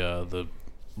like the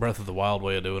Breath of the Wild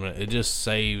way of doing it. It just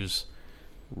saves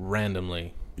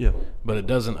randomly. Yeah. But it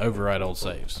doesn't override old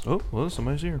saves. Oh, well,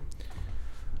 somebody's here.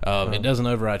 It doesn't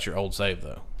overwrite your old save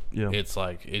though. Yeah. It's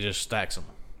like it just stacks them.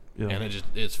 Yeah. And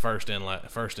it's first in,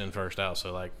 first out.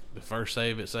 So like the first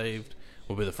save it saved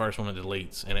will be the first one it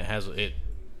deletes, and it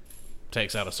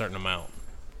takes out a certain amount.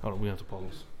 Hold on, we have to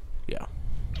pause. Yeah.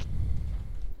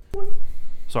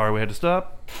 Sorry, we had to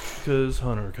stop because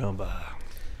Hunter come by.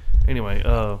 Anyway,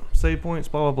 save points,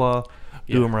 blah blah blah.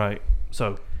 Do them right.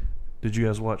 So, did you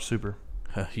guys watch Super?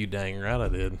 You dang right I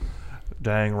did.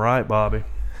 Dang right, Bobby.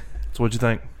 So what'd you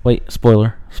think? wait,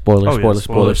 spoiler Spoilers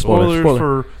for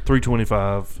for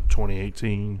 325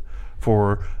 2018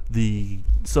 for the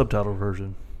subtitle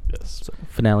version. Yes. So,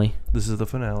 finale, this is the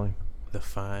finale. The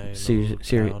final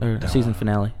season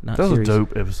finale, not That was series. a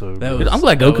dope episode. That man. I'm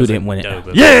glad Goku didn't win it.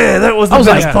 Yeah, that was the I was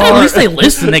like, best part. at least they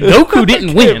listened. That Goku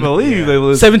didn't I win. can't believe they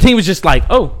listened. 17 was just like,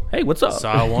 oh, hey, what's up? So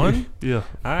I won? Yeah.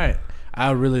 All right.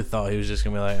 I really thought he was just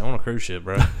going to be like, I want a cruise ship,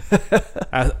 bro.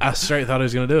 I straight thought he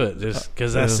was going to do it just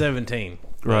because that's 17.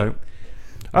 Right.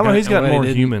 I don't know. He's gotten glad he more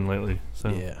didn't. human lately. So.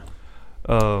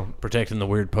 Yeah. Protecting the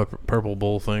weird purple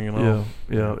bull thing and all.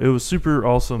 Yeah. It was super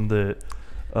awesome that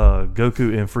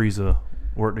Goku and Frieza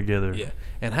worked together. Yeah.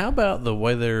 And how about the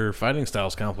way their fighting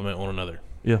styles complement one another?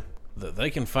 Yeah. They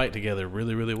can fight together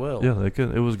really, really well. Yeah, they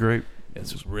could. It was great. It's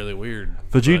just really weird.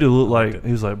 Vegeta but looked I liked like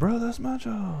he was like, bro, that's my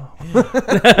job.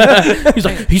 He's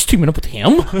like, he's teaming up with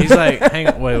him. He's like, hang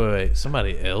on, wait.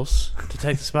 Somebody else to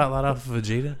take the spotlight off of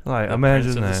Vegeta? Like, The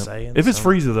imagine Prince of that. the Saiyans? If it's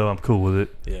Frieza though, I'm cool with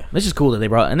it. Yeah. This is cool that they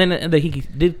brought, and then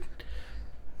he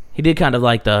did kind of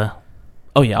like the,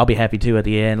 oh yeah, I'll be happy too at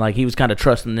the end. Like he was kind of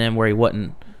trusting them where he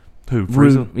wasn't Who,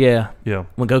 rude. Frieza? Yeah. Yeah.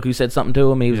 When Goku said something to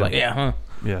him, he was Yeah. like, yeah, huh.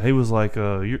 Yeah, he was like,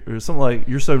 you're something like,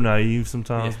 you're so naive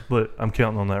sometimes, but I'm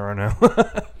counting on that right now.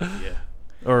 Yeah.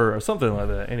 Or something like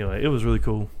that. Anyway, it was really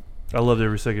cool. I loved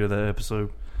every second of that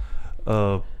episode.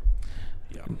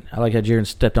 I like how Jiren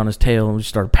stepped on his tail and just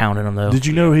started pounding him though. Did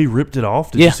you know he ripped it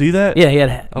off? Did Yeah. you see that? Yeah, he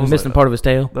had I was missing like, part of his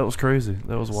tail, That was crazy.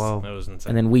 That was wild. That was insane.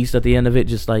 and then Whis at the end of it,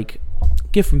 just like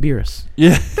gift from Beerus.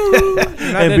 Yeah. Not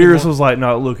And anymore. Beerus was like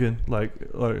not looking, like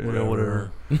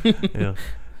whatever. Yeah.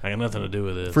 I got nothing to do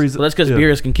with this. Frieza. Well, that's because yeah.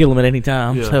 Beerus can kill him at any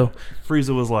time. Yeah. So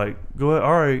Frieza was like, "Go ahead.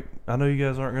 All right. I know you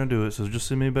guys aren't going to do it, so just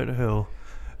send me back to hell."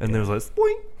 And there was like,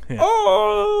 "Boing." Yeah.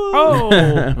 Oh.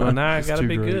 Well, now I It's gotta too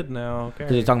be great. good now. Okay.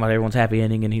 because he's talking about everyone's happy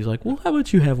ending, and he's like, "Well, how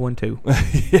about you have one too?"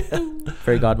 Yeah.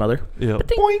 Fairy godmother. Yeah.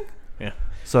 Ba-ding. Boing. Yeah.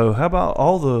 So how about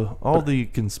all the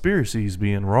conspiracies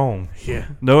being wrong? Yeah.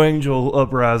 No angel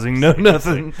uprising. No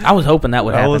nothing. I was hoping that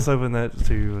would I happen. was hoping that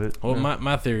too. But Well,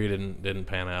 my theory didn't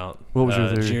pan out. What was your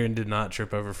theory? Jiren did not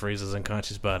trip over Frieza's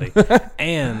unconscious body,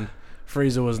 and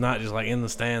Frieza was not just like in the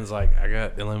stands. Like I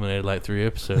got eliminated like 3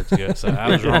 episodes ago, so I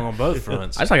was wrong on both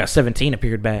fronts. I just like 17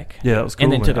 appeared back. yeah, that was cool.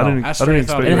 And then man. took it I off. didn't, I I straight didn't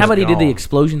thought expect he And it how was about he did the gone.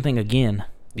 explosion thing again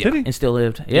Yeah. Did he? and still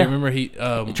lived? Yeah, Yeah. remember he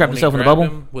trapped when himself in the grabbed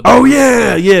bubble? him with Oh the-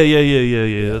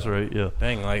 yeah. That's right. Yeah.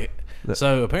 Dang, like That-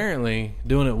 so. Apparently,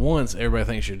 doing it once, everybody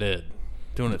thinks you're dead.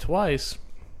 Doing it twice,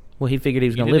 Well, he figured he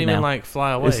was you going didn't to live even now. like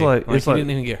fly away. It's like- you like- didn't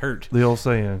even get hurt. The old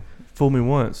saying, "Fool me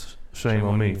once, shame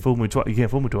on me. you. Fool me twice. You can't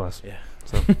fool me twice." Yeah.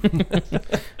 So,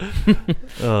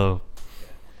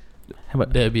 How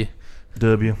about W.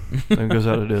 W. That goes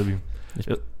out to W. It's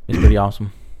pretty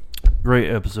awesome. Great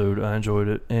episode. I enjoyed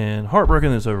it, and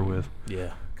heartbreaking it's over with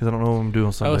Yeah. because I don't know what I'm doing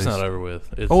Oh, Sundays. it's not over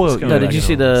with. It's, Oh, well, it's coming no, did back you in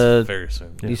see on- the- very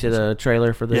soon? Yeah. You see the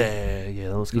trailer for the? Yeah,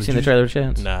 that was good. You seen the trailer,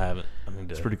 Chance? No, I haven't. I mean,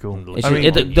 It's pretty cool. It's I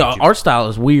just- mean- the art style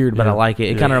is weird, but Yeah. I like it.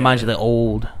 It Yeah. kind of reminds you of the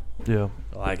old. Yeah,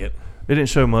 I like it. it didn't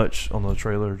show much on the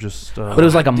trailer. Just But it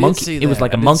was like a I did monkey. see It was that.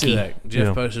 like a I did see monkey. that. Jeff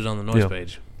Yeah. posted on the noise Yeah.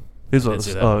 page. it was I did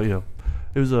see that. yeah,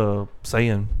 it was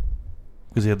Saiyan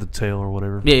because he had the tail or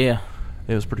whatever. Yeah, yeah.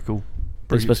 It was pretty cool.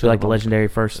 It's supposed to be like the legendary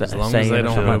first As long Saiyan as they or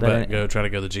don't something go like that. back, go try to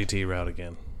go the GT route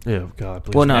again. Yeah, God,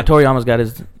 please. Well, no, And- Toriyama's got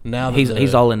his. Now that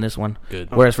He's all in this one. good.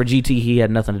 Whereas for GT, he had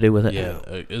nothing to do with it. Yeah,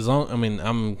 as long. I mean,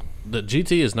 the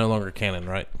GT is no longer canon,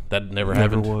 right? That never never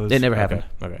happened. was. It never happened.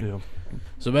 Okay. Yeah,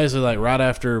 So basically, like right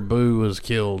after Boo was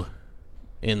killed,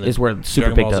 in the Is where Super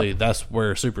Dragon picked Ball up. Z, that's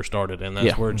where Super started, and that's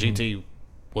Yeah. where GT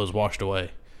was washed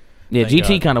away. Yeah, Thank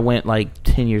GT God. kind of went like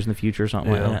 10 years in the future or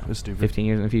something Yeah, like that. it's stupid. 15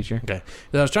 years in the future. Okay,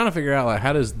 so I was trying to figure out like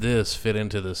how does this fit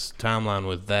into this timeline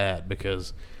with that,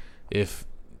 because if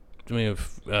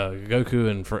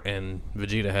Goku and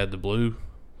Vegeta had the blue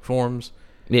forms,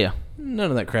 Yeah.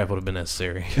 None of that crap would have been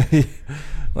necessary.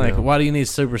 Why do you need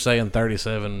Super Saiyan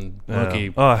 37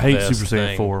 monkey? Oh, I hate vest Super Saiyan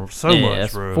thing? 4 so Yeah, much,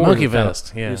 it's bro. four- Monkey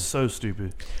vest. Yeah, It's so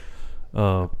stupid.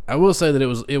 I will say that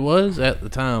it was at the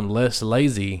time less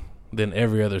lazy than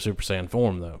every other Super Saiyan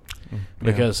form, though,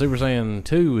 because Super Saiyan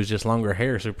 2 was just longer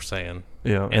hair Super Saiyan,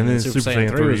 Yeah, and then Super Saiyan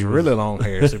 3 was really long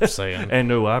hair Super Saiyan and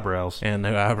no eyebrows. and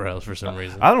no eyebrows for some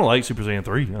reason. I don't like Super Saiyan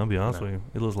 3. I'll be honest with you.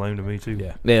 It looks lame to me too.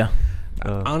 Yeah. Yeah.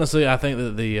 Honestly, I think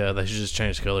that they should just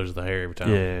change the colors of the hair every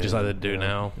time, Yeah, just like they do yeah,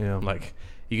 now. yeah. Like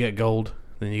you got gold,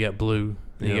 then you got blue,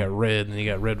 then you Yeah. got red, and you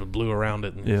got red with blue around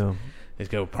it. And Yeah. it's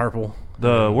go purple.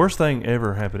 The worst thing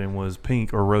ever happening was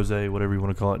pink or rose, whatever you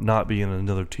want to call it, not being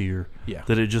another tier. Yeah.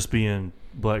 That it just being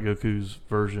Black Goku's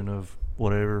version of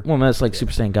whatever. Well, that's like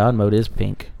Super Saiyan God mode is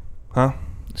pink. Huh?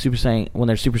 Super Saiyan when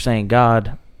they're Super Saiyan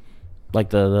God, like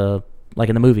the like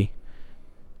in the movie.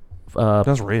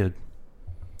 That's red.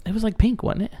 It was like pink,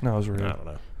 wasn't it? No, it was red. I don't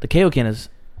know. The Kaioken is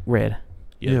red.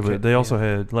 Yeah, but they also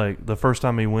had, like, the first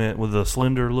time he went with the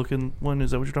slender looking one. Is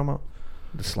that what you're talking about?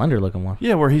 The slender looking one.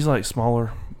 Yeah, where he's, like,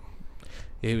 smaller.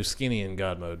 Yeah, he was skinny in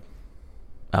God mode.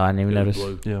 Oh, I didn't even It was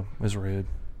notice. blue. Yeah, it's red.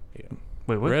 Yeah.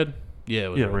 Wait, what? Red? Yeah, it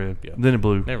was Yeah, red. red. Yeah. Then it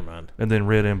blue. Never mind. And then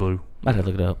red and blue. I'd have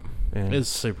to look it up. And, It's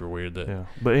super weird that. yeah.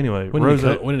 But anyway, We Rose.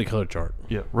 need a color chart.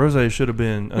 Yeah, Rose should have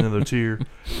been another tier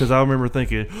because I remember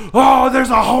thinking, "Oh, there's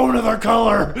a whole other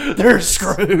color. They're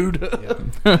screwed."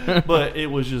 But it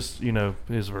was just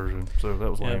his version, so that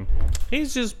was Yeah. lame.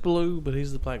 He's just blue, but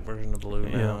he's the black version of blue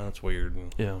now. Yeah. That's weird.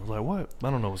 Yeah, I was like, "What? I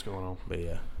don't know what's going on." But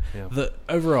yeah. Yeah. The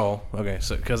overall, okay,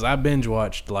 so because I binge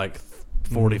watched like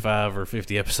 45 or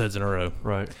 50 episodes in a row.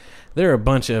 Right. There are a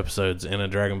bunch of episodes in a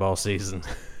Dragon Ball season.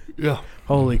 Yeah.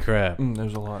 Holy crap.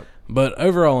 There's a lot. But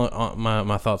overall,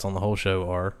 my thoughts on the whole show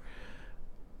are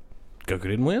Goku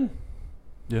didn't win.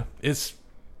 Yeah. It's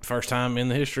first time in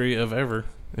the history of ever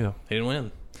Yeah. he didn't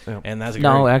win. Yeah. And that's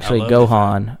No, great. actually, I loved it.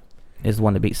 Gohan is the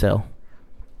one that beat Cell.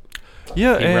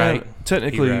 Yeah, He and right.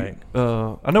 technically, He right.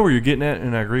 I know where you're getting at,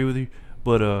 and I agree with you.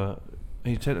 But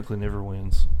he technically never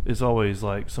wins. It's always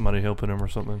like somebody helping him or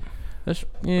something. That's,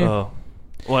 yeah.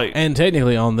 Like, And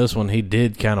technically on this one, he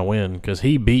did kind of win because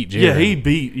he beat Jiren. yeah, he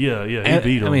beat. Yeah, he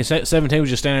beat him. I mean, 17 was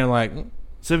just standing there like,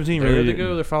 17 there really they didn't.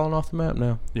 go. They're falling off the map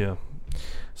now. Yeah.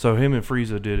 So him and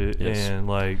Frieza did it, Yes. and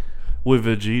like with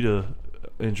Vegeta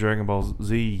in Dragon Ball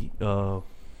Z,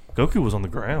 Goku was on the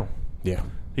ground. Yeah.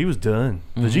 He was done.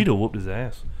 Vegeta whooped his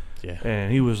ass, Yeah.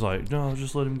 and he was like, "No,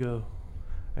 just let him go,"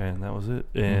 and that was it.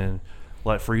 And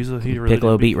like Frieza, he really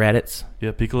Piccolo didn't beat Raditz.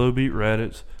 Yeah, Piccolo beat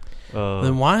Raditz.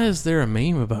 Then why is there a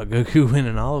meme about Goku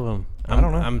winning all of them? I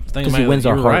don't know. I'm thinking 'Cause he about wins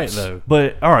you're our right hearts. though.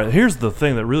 But all right, here's the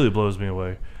thing that really blows me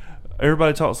away.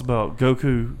 Everybody talks about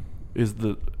Goku is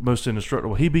the most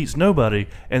indestructible. He beats nobody,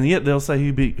 and yet they'll say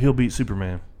he'll beat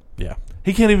Superman. Yeah.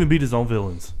 He can't even beat his own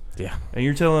villains. Yeah. And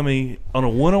you're telling me on a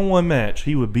one-on-one match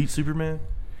he would beat Superman?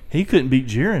 He couldn't beat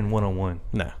Jiren one-on-one.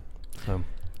 No. So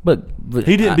But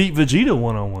he didn't beat Vegeta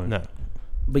one-on-one. No.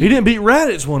 But He didn't beat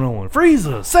Raditz one-on-one.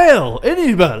 Frieza, Cell,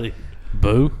 anybody.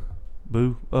 Boo.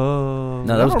 Boo. No, I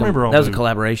that don't was remember on that was a Boo.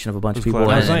 collaboration of a bunch of It was people.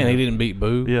 I was collaboration. saying he didn't beat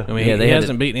Boo. Yeah. I mean, Yeah, he they had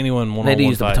hasn't beaten anyone one They on had to one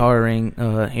use the fight.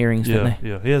 Vitarin earrings, Yeah,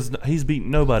 didn't they? yeah. He's beat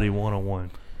nobody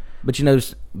one-on-one. But you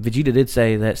notice Vegeta did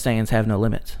say that Saiyans have no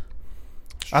limits.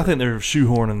 I think they're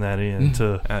shoehorning that in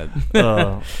to.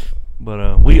 Uh,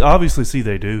 But we obviously see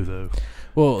they do though.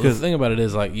 well, the 'Cause- thing about it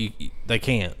is like they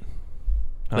can't.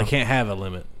 They Oh. can't have a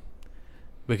limit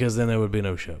because then there would be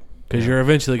no show. Because Yeah. you're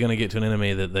eventually going to get to an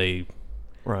enemy that they.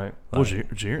 Right. Well,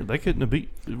 Like- Jiren, they couldn't have beat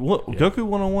Goku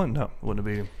one-on-one. No, wouldn't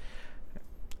have beat him.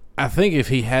 I think if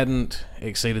he hadn't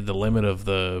exceeded the limit of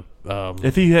the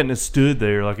If he hadn't have stood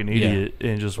there like an idiot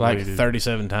and just like waited.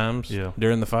 37 times Yeah.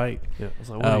 during the fight, Yeah. It's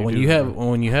like, what are when doing, you have bro?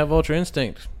 when you have Ultra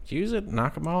Instinct, use it,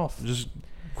 knock him off. just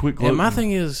quick. And my gloating.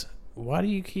 thing is, why do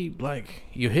you keep like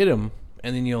you hit him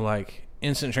and then you'll like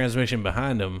instant transmission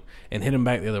behind him and hit him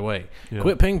back the other way? Yeah.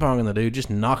 Quit ping ponging the dude. Just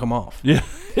knock him off. Yeah.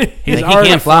 He's He already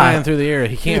can't fly. flying through the air.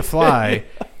 He can't fly.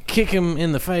 Kick him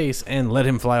in the face and let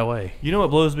him fly away. You know what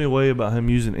blows me away about him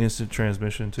using instant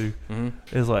transmission too?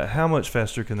 Mm-hmm. Is like how much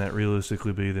faster can that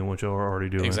realistically be than what y'all are already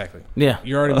doing? Exactly. Yeah.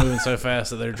 You're already moving so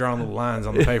fast that they're drawing little lines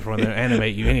on the paper when they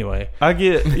animate you anyway. I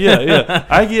get, yeah.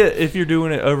 I get if you're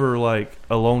doing it over like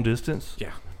a long distance.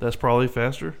 Yeah. That's probably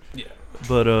faster. Yeah.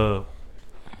 But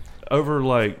over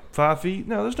like 5 feet,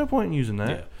 no, there's no point in using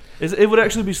that. Yeah. It would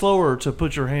actually be slower to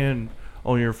put your hand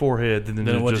on your forehead than Then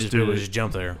to what just do do is it. just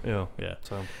jump there. Yeah. Yeah.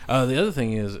 So The other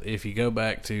thing is, if you go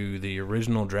back to the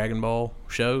original Dragon Ball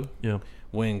show, yeah.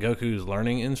 when Goku's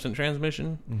learning instant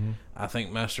transmission, I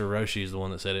think Master Roshi is the one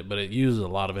that said it, but it uses a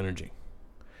lot of energy.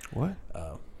 What?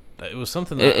 It was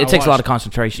something that It takes a lot of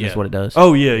concentration. Is what it does.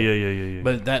 Oh yeah.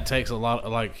 But that takes a lot.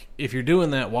 Like if you're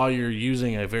doing that while you're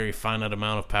using a very finite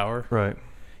amount of power, Right.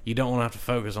 you don't want to have to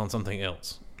focus on something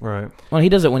else. Right. Well, he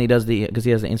does it when he does because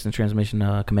he has the instant transmission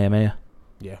Kamehameha.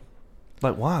 Yeah.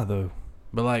 Like why though?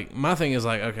 But like my thing is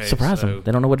like, okay, Surprise so, them.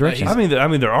 They don't know what direction. I mean,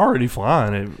 they're already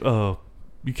flying.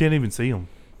 You can't even see them.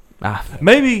 Ah,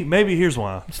 Maybe here's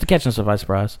why. it's to catch us by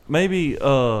surprise. Maybe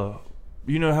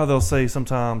you know how they'll say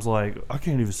sometimes like I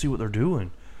can't even see what they're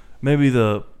doing. Maybe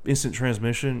the instant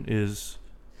transmission is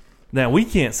now we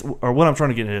can't. Or what I'm trying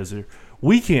to get at is here,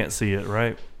 we can't see it,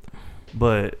 right?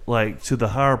 But like to the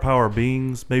higher power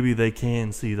beings, maybe they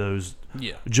can see those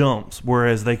jumps,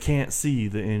 whereas they can't see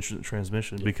the instant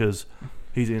transmission because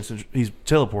he's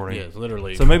teleporting. Yeah, it's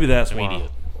literally. So maybe that's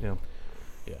immediate. why. Yeah.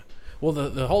 Yeah. Well,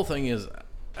 the whole thing is,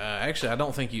 actually, I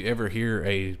don't think you ever hear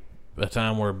a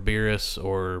time where Beerus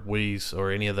or Whis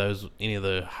or any of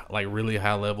the like really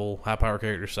high level, high power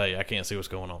characters say, "I can't see what's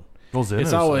going on." Well, Zeno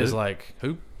It's always said it. like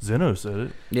who? Zeno said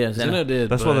it. Yeah, Zeno did.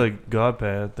 That's but, why the God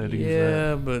Pad that he used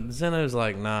Yeah, that. but Zeno's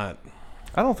like not.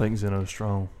 I don't think Zeno's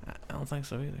strong. I don't think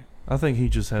so either. I think he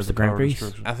just has the the Grand power Prix?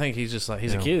 restriction. I think he's just like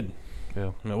he's Yeah. a kid.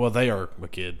 Yeah. I mean, well, they are a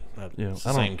kid. Yeah. It's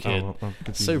the same kid. I'm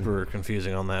confused. Super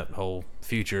confusing on that whole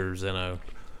future Zeno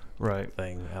Right.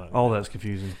 thing. I don't All know. that's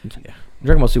confusing.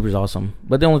 Dragon Ball Super is awesome,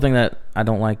 but the only thing that I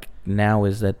don't like now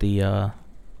is that they're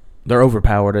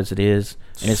overpowered as it is,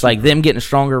 and it's like them getting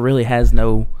stronger really has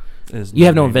no. You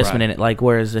have no investment in it. Like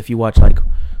whereas if you watch like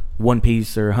One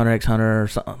Piece or Hunter x Hunter or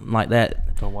something like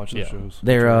that, Don't watch those Yeah. shows.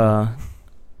 they're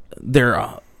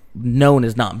known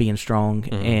as not being strong,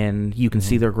 Mhm. and you can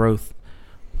see their growth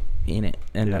in it.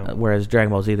 And Yeah. whereas Dragon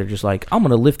Ball Z, they're just like, I'm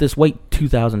gonna lift this weight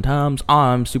 2,000 times.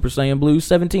 I'm Super Saiyan Blue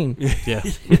 17. Yeah.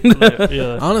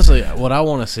 yeah. Honestly, what I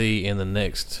want to see in the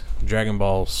next Dragon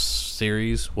Ball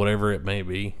series, whatever it may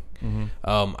be,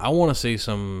 I want to see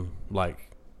some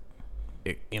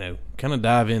kind of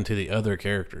dive into the other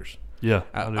characters. Yeah.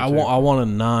 I want a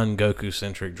non-Goku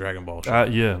centric Dragon Ball show.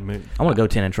 Yeah. Me. I want to go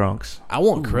 10 in Trunks. I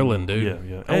want Krillin, dude.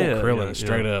 Yeah. I want Yeah, Krillin yeah,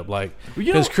 straight yeah. up, like Well,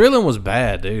 you because Krillin was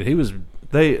bad, dude. He was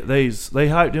They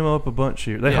hyped him up a bunch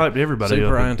here. They hyped everybody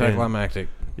super up. anticlimactic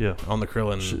Yeah. on the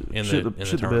Krillin in shit the the bed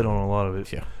tournament. on a lot of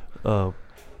it. Yeah.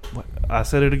 I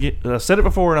said it again. I said it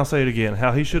before, and I'll say it again.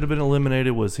 How he should have been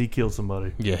eliminated was he killed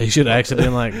somebody. Yeah, he should have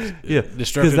accidentally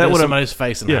destructed that would've- somebody's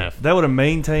face in half. That would have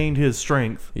maintained his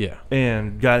strength. Yeah.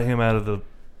 And got him out of the.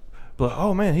 But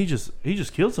oh man, he just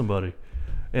killed somebody,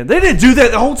 and they didn't do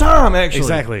that the whole time. Actually,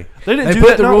 Exactly. They didn't They do put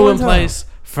that the not rule one in time. place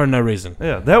for no reason.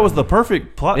 Yeah, that was the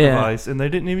perfect plot Yeah. device, and they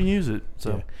didn't even use it.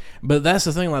 So Yeah. But that's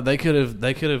the thing. Like they could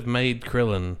have made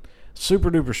Krillin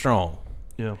super duper strong,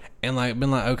 yeah, and like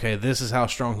been like, okay, this is how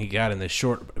strong he got in this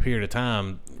short period of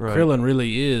time. Right. Krillin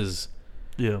really is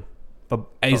yeah,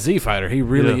 a Z fighter. He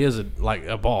really Yeah. is a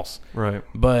boss. right.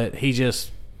 But he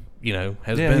just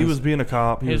has Yeah, been. he was being a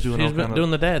cop. He was doing all he's been kind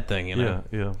doing of. the dad thing. You know.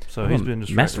 Yeah. So he's been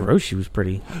distracted. Master Roshi was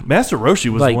pretty. Master Roshi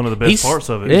was like, one of the best he's- parts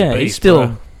of it. Yeah, he's beast, still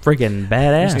bro. freaking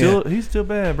badass. He's still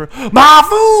bad, bro.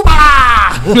 Mafuba!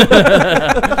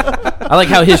 I like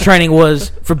how his training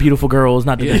was for beautiful girls,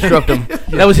 not to disrupt them.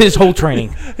 That was his whole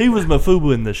training. He was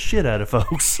Mafuba-ing the shit out of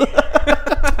folks.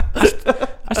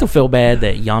 I still feel bad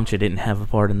that Yamcha didn't have a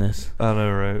part in this. I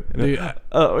know, right? Dude,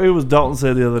 It was Dalton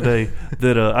said the other day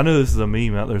that I know this is a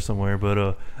meme out there somewhere, but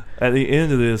at the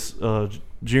end of this,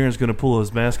 Jiren's going to pull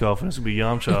his mask off and it's going to be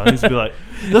Yamcha. And he's going to be like,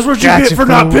 "That's what you Gotcha, get for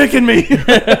not fool." picking me."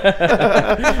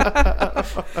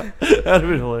 That'd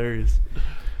be hilarious.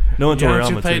 No one told Yamcha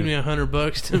Toriyama paid too. me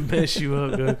 $100 to mess you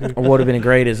up, Goku. Or what would have been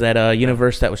great is that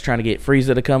universe that was trying to get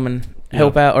Frieza to come and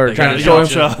help out, or They trying to got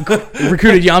show Yamcha. him,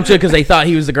 recruited Yamcha because they thought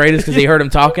he was the greatest because they heard him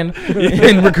talking,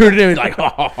 and recruited him. He's like, ha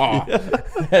ha ha.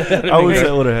 I wish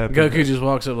that would have happened. Goku just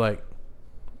walks up like,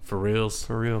 for reals,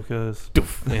 For real, cuz.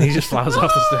 and he just flies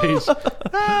off the stage.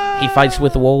 He fights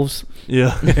with the wolves.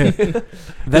 Yeah.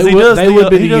 They would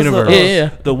be the universe.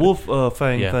 Yeah. The wolf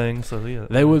fang Yeah. thing. So, yeah.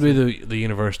 They would be the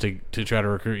universe to try to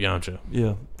recruit Yamcha.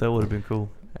 Yeah, that would have been cool.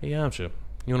 Hey, Yamcha,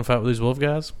 you want to fight with these wolf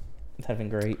guys? That'd been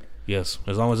great. Yes,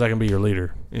 as long as I can be your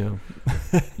leader. Yeah.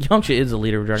 Yamcha is the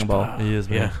leader of Dragon Ball. He is,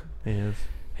 man. Yeah. He is.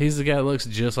 He's the guy that looks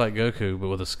just like Goku, but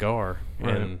with a scar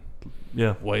Right. and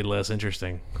Yeah. way less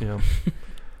interesting. Yeah.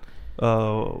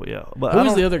 Oh, yeah. But Who I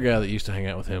was the don't- other guy that used to hang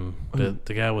out with him?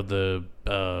 The guy with the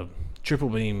triple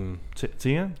beam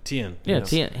Tien? Tien. Yeah, Yes.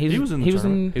 Tien. He was in the he was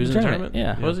tournament. in He was in the tournament?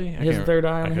 Yeah. Was he? I He has a can't- third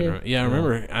eye I on the couldn't head. remember. Yeah, I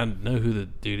remember. I know who the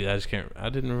dude. I just can't. I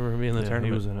didn't remember him being in the Yeah,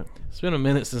 tournament. he was in it. It's been a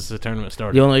minute since the tournament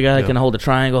started. The only guy that Yeah. can hold a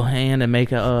triangle hand and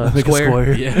make a Make square. a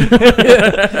square. Yeah.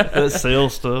 That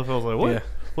sales stuff. I was like, what?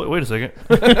 Yeah. Wait a second.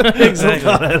 Exactly.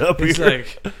 Something up He's here.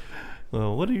 like,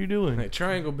 What are you doing? Like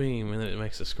triangle beam, and then it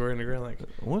makes a square in the ground. Like,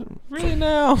 What? really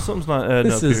now? Something's not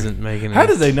adding This up isn't here. making. How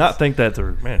any did they sense. not think that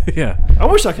through, man? Yeah. I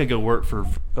wish I could go work for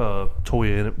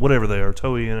Toei, whatever they are,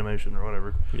 Toei Animation or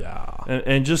whatever, Yeah.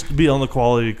 and just be on the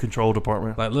quality control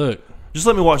department. Like, look, Just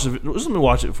let me watch it. Just let me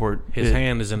watch it for it. his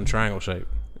hand is in a triangle shape.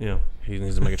 Yeah. He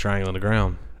needs to make a triangle on the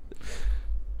ground.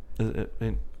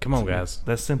 Come on, guys.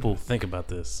 That's simple. Think about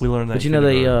this. We learned that. But you in know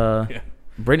they kindergarten.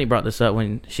 Brittany brought this up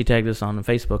when she tagged us on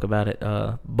Facebook about it.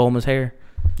 Bulma's hair,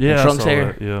 yeah, I Trunks saw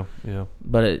hair. that. Yeah, yeah,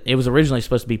 but it was originally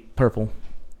supposed to be purple,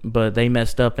 but they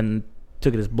messed up and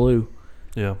took it as blue,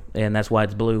 yeah. and that's why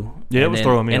it's blue. Yeah, it And was then-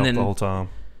 throwing me and off then- the whole time.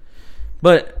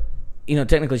 But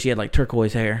technically she had like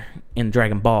turquoise hair in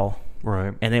Dragon Ball,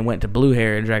 Right, and then went to blue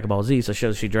hair in Dragon Ball Z. So it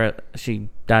shows she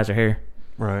dyes her hair.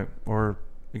 right. Or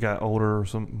it got older or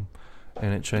something,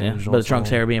 and it Yeah, changed. but on Trunks'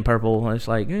 its own. hair being purple, it's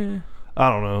like. I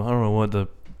don't know. I don't know what the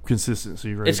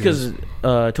consistency rate It's because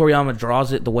Toriyama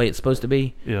draws it the way it's supposed to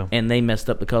be, Yeah. and they messed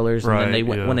up the colors. And then Right, they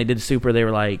went, yeah. when they did Super, they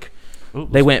were like,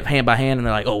 Oops. they went hand by hand, and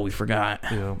they're like, oh, we forgot.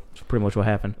 Yeah. That's pretty much what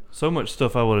happened. So much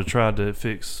stuff I would have tried to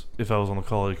fix if I was on the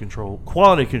quality control.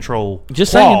 Quality control.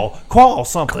 Just Qual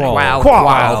something. Qual,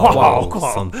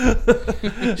 Qual.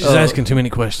 Something. She's asking too many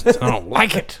questions. I don't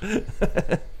like it.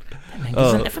 Man,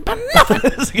 doesn't everybody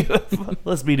nothing.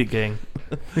 Let's beat it, gang.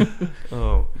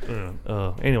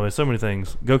 Anyway, so many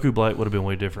things. Goku Black would have been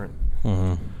way different,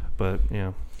 but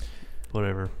yeah,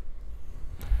 whatever.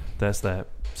 That's that.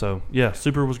 So yeah,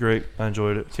 Super was great. I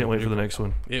enjoyed it. Can't wait for the next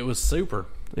one. It was super.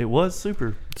 It was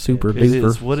Super. Super It duper.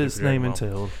 is what its Super name Dragon Ball.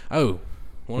 entailed. Oh, one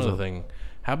What's other up? thing.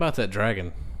 How about that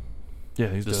dragon? Yeah,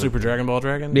 he's The dope. Super Dragon Ball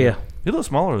dragon? Yeah. He looks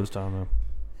smaller this time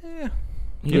though. Yeah.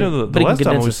 You know, the but he can last time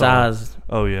condense we the saw him- size.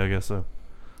 Oh yeah, I guess so.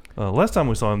 Last time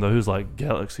we saw him though, he was like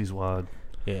galaxies wide.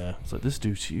 Yeah. It's like this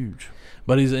dude's huge.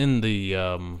 But he's in the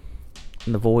In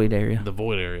the void area.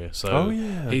 void area. So Oh,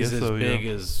 yeah, I he's guess as so, big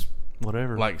yeah. as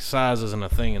Whatever. like size isn't a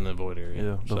thing in the void area.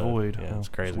 yeah, the So, void. Yeah, Oh, it's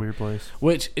crazy. a weird place.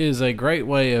 Which is a great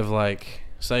way of like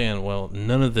saying, well,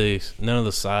 none of the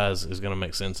size is going to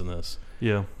make sense in this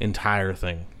Yeah, entire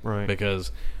thing, right.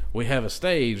 because we have a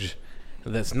stage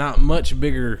that's not much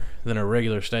bigger than a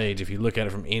regular stage if you look at it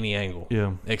from any angle,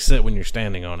 Yeah, except when you're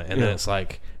standing on it, and then Yeah. it's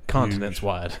like continents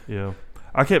wide. yeah.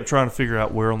 I kept trying to figure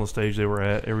out where on the stage they were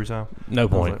at every time. No I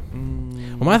was point.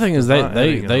 like, Well, my thing is not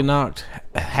they adding they up. knocked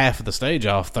half of the stage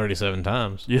off 37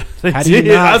 times. Yeah, they How do you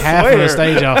did. knock I half swear. of the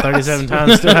stage off 37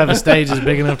 times and still have a stage that's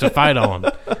big enough to fight on?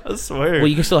 I swear. Well,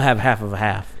 you can still have half of a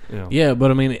half. yeah. Yeah,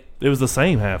 but I mean, It was the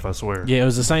same half. I swear. yeah, it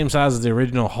was the same size as the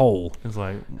original hole. It's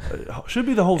like should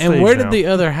be the whole stage. And where did now. the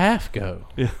other half go?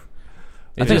 Yeah.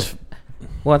 It I think just-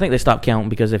 Well, I think they stopped counting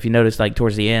because if you notice, like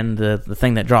towards the end, the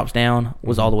thing that drops down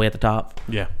was all the way at the top.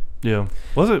 yeah. Yeah.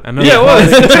 Was it? I know Yeah, it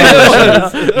that-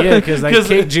 was. Yeah, because they 'Cause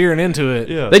kicked Jiren into it.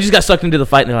 Yeah. They just got sucked into the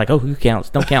fight and they're like, "Oh, who counts?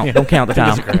 Don't count. Don't count the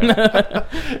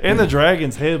time." And the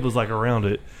dragon's head was like around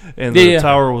it, and the Yeah.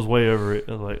 tower was way over it.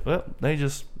 I was like, well, they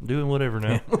just doing whatever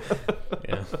now.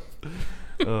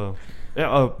 Yeah.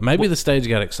 Yeah. Maybe the stage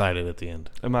got excited at the end.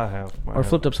 It might have. Or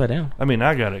flipped upside down. I mean,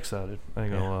 I got excited. I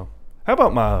ain't gonna Yeah. lie. How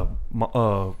about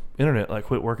my internet like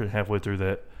quit working halfway through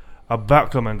that?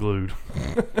 About come unglued.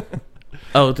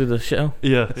 Oh, through the show.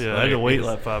 Yeah, yeah. I had to wait hilarious.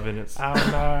 like 5 minutes. Oh,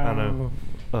 no. I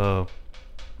know.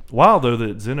 Wild though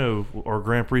that Zeno or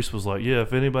Grand Priest was like, yeah,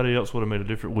 if anybody else would have made a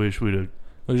different wish, we'd have.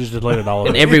 We just deleted all of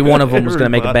And it. every one of them was going to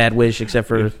make a Everybody. bad wish except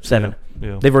for seven.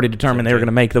 Yeah. They've already determined they were going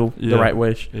to make the Yeah. right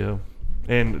wish. Yeah,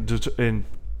 and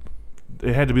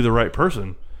it had to be the right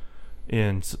person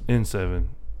in 7.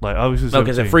 Like obviously,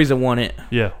 Okay, so 17. Frieza won it.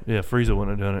 Yeah, Frieza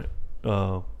wouldn't have done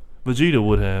it. Vegeta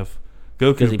would have.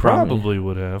 'Cause Goku he probably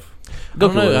would have. I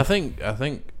don't know. would've. I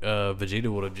think Vegeta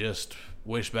would have just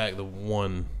wished back the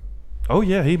one, Oh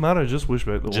yeah, he might have just wished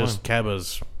back the just one.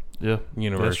 Cabba's Yeah,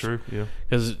 universe. that's true. Yeah,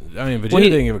 Because I mean, Vegeta Well, he-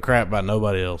 didn't give a crap about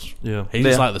nobody else. yeah, He's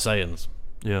just Yeah. like the Saiyans.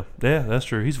 yeah. That's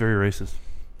true. He's very racist.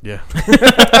 Yeah,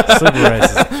 super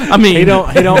racist. I mean, He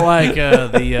don't like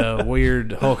the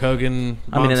weird Hulk Hogan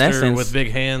monster I mean, in that sense- with big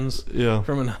hands Yeah,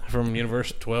 from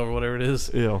Universe 12 or whatever it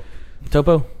is. yeah.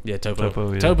 Topo. Yeah, Topo.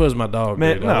 Topo, yeah. Topo's my dog.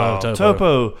 Man, dude. I no, love Topo.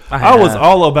 Topo. I I was have.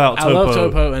 all about Topo. I love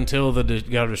Topo until the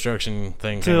God of Destruction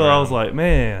thing came Till I around. was like,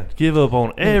 man, give up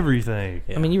on everything.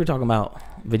 Yeah. I mean, you were talking about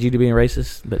Vegeta being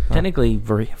racist, but technically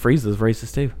Frieza's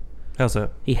racist too. How's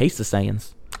that? He hates the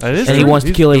Saiyans. That is And he true. wants to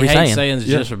He's- kill he every hates Saiyan. Saiyans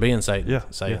Yeah. just for being Satan. Yeah,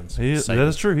 Saiyans. yeah. That Satan.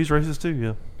 is true. He's racist too.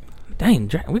 Yeah,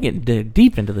 Dang, we're getting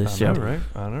deep into this I show. know, right?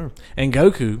 I know. And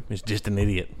Goku is just an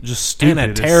idiot. Just stupid. And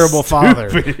a It's terrible father.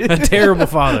 stupid. A terrible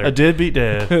father. A deadbeat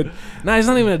dad. No, he's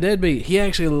not even a deadbeat. He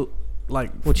actually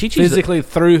Chi-Chi's physically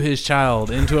threw his child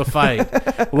into a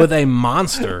fight with a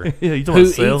monster Yeah, you who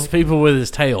talking about eats people with his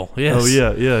tail. Yes. Oh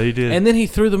yeah, he did. And then he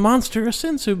threw the monster a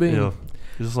sensu bean. yeah,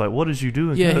 he's just like, what did you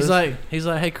do? Yeah, he's like,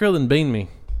 hey, Krillin, bean me.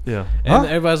 yeah, And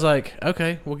everybody's like,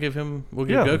 okay, we'll give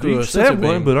Goku you a just sensu have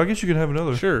one, bean. but I guess you can have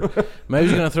another. Sure. Maybe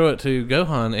he's going to throw it to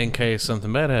Gohan in case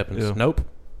something bad happens. Yeah. Nope.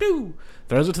 Pew!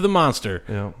 Throws it to the monster.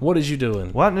 Yeah. What is you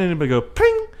doing? Why didn't anybody go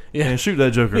ping and shoot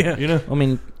that Joker? Yeah. You know. I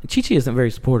mean, Chi-Chi isn't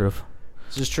very supportive.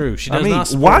 This is true. She I does mean, not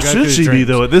support why Goku's should she be dreams.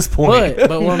 though at this point?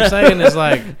 But what I'm saying is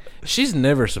like she's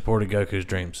never supported Goku's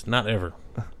dreams. Not ever.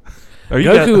 Are you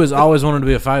Goku has always wanted to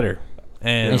be a fighter.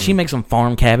 And And she makes him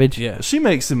farm cabbage. yeah. She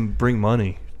makes him bring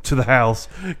money to the house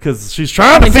because she's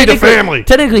trying to feed the family.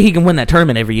 Technically, he can win that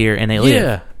tournament every year, and they live.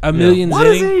 Yeah. A million Why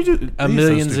does zenny. he do? A he's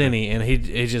million so stupid. zenny. And he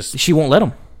just She won't let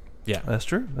him. yeah. That's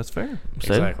true. That's fair.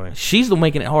 So Exactly. She's the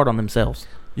making it hard on themselves.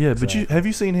 Yeah, but have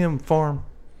you seen him farm?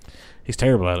 He's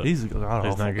terrible at it. He's He's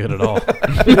not not good at all.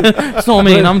 So I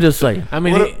mean, I'm just saying. I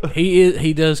mean,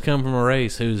 he does come from a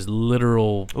race whose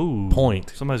literal Ooh,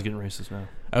 point. Somebody's getting racist now.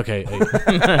 Okay,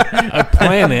 a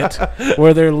planet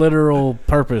where their literal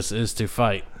purpose is to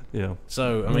fight. Yeah.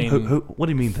 So I mean, What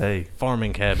do you mean they?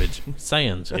 farming cabbage,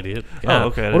 Saiyans, idiot. Oh,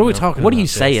 okay, I What are we didn't know. talking? What are about, you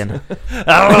Jess? saying?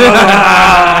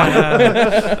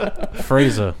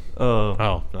 Frieza. Uh,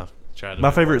 No. Tried to my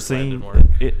make favorite work, but it scene, didn't work.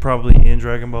 it probably in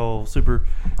Dragon Ball Super,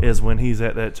 is when he's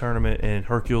at that tournament and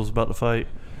Hercule's about to fight,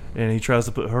 and he tries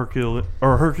to put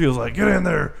Hercule's like, get in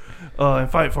there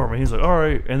and fight for me. He's like, all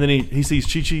right, and then he sees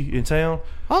Chi-Chi in town.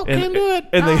 Oh, and, can't do it.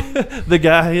 And the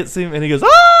guy hits him, and he goes,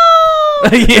 ah!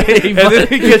 Yeah, And then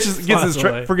he gets Flies his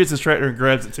away. forgets his tractor and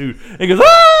grabs it too, and goes,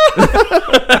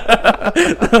 ah!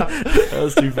 That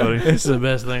was too funny. It's the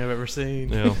best thing I've ever seen.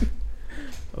 Yeah,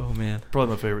 Oh man.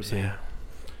 probably my favorite scene. Yeah.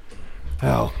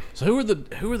 How? So who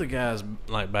were the guys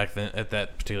like back then at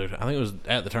that particular? I think it was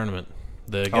at the tournament.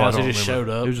 The Oh, I guys who don't just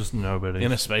remember. showed up It was just nobody.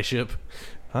 in a spaceship.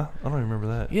 Huh? I don't even remember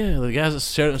that. Yeah, the guys that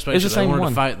showed up in a spaceship. the They same wanted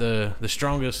one. to fight the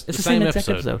strongest. It's the the same same exact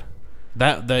episode.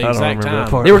 That the don't exact remember that time.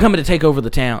 part. They were coming to take over the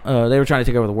town. They were trying to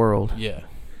take over the world. Yeah, I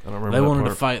don't remember they that wanted to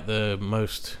part. fight the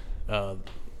most,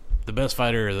 the best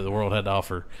fighter that the world had to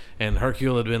offer. And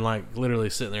Hercule had been like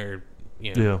literally sitting there,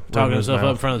 Yeah, talking running his himself up in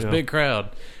mouth. front of this Yeah. big crowd.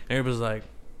 And everybody's like,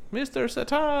 "Mr.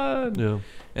 Satan," Yeah.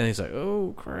 and he's like,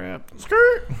 "Oh crap,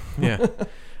 Skirt. yeah."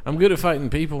 I'm good at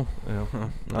fighting people. Yeah.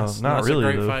 Not not so really,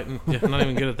 great though. fighting. Yeah, I'm not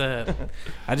even good at that.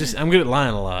 I'm good at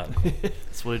lying a lot.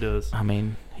 That's what he does. I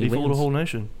mean, He fooled a wins. whole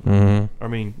nation. Mm-hmm. I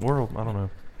mean, world. I don't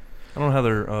know. I don't know how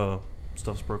their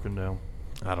stuff's broken down.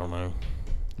 I don't know.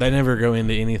 They never go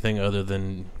into anything other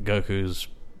than Goku's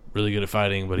really good at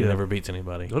fighting, but he Yeah. never beats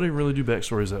anybody. They don't even really do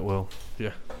backstories that well.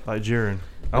 Yeah, Like Jiren.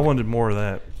 I wanted more of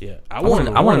that. yeah. I want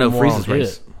to know more on Frieza's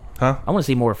race. Hit. Huh? I want to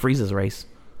see more of Frieza's race.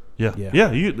 Yeah. Yeah.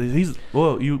 Yeah. We You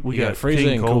got Frieza King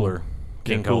and Cole. Cooler.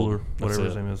 King King Cooler, Cooler. whatever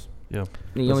his That's it. name is. Yeah.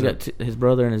 You only got That's his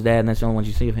brother and his dad, and that's the only ones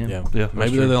you see of him. Yeah, Yeah, that's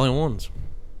Maybe true. they're the only ones.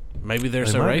 Maybe they're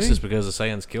They so might be. racist because the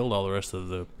Saiyans killed all the rest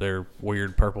of their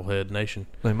weird purple head nation.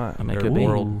 They might. I mean, it Their could be.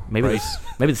 world Maybe race.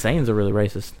 maybe the Saiyans are really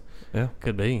racist. Yeah.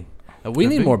 Could be. We Could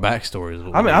need be. more backstories. is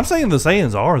what I we mean, need. I'm saying the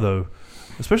Saiyans are, though.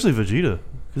 Especially Vegeta.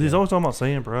 Because he's always talking about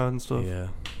Saiyan pride and stuff. Yeah.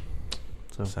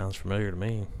 So. Sounds familiar to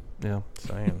me. Yeah.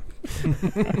 Saiyan.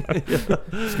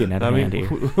 It's getting out I of mean, hand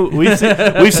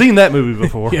here. we've seen that movie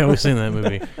before. Yeah, we've seen that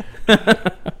movie.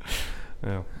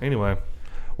 Yeah. Anyway,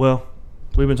 well,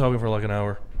 we've been talking for like an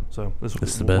hour, so this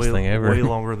It's the best thing ever. Way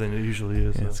longer than it usually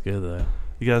is. Yeah, so. it's good though.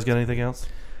 You guys got anything else?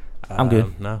 I'm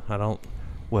good. No, I don't.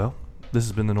 Well, this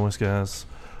has been the Noise Guys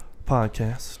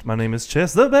podcast. My name is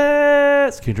Chess the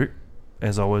Best Kendrick.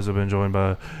 As always, I've been joined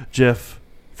by Jeff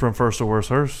from First to Worst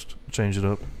Hurst. Change it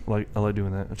up. I like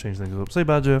doing that. I change things up. Say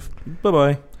bye, Jeff.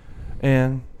 Bye-bye.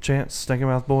 And Chance Stinky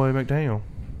Mouth Boy McDaniel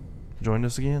joined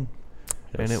us again,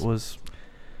 and Yes. it was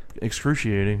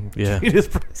excruciating. Yeah. I'm It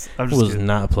just was kidding.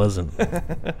 not pleasant.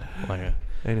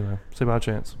 Anyway, say bye,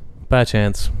 Chance. By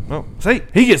chance. Oh, see,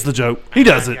 he gets the joke. He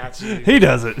does it. He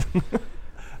does it.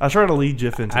 I try to lead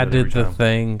Jeff into I it did every the time.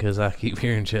 thing because I keep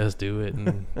hearing Chess do it,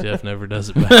 and Jeff never does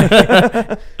it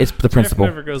back. It's the principle.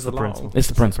 Jeff never goes It's the along. principle. It's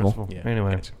the principle. Yeah,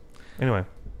 Anyway. gotcha. Anyway,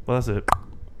 well, that's it.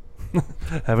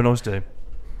 Have a nice day.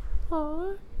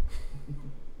 Aww.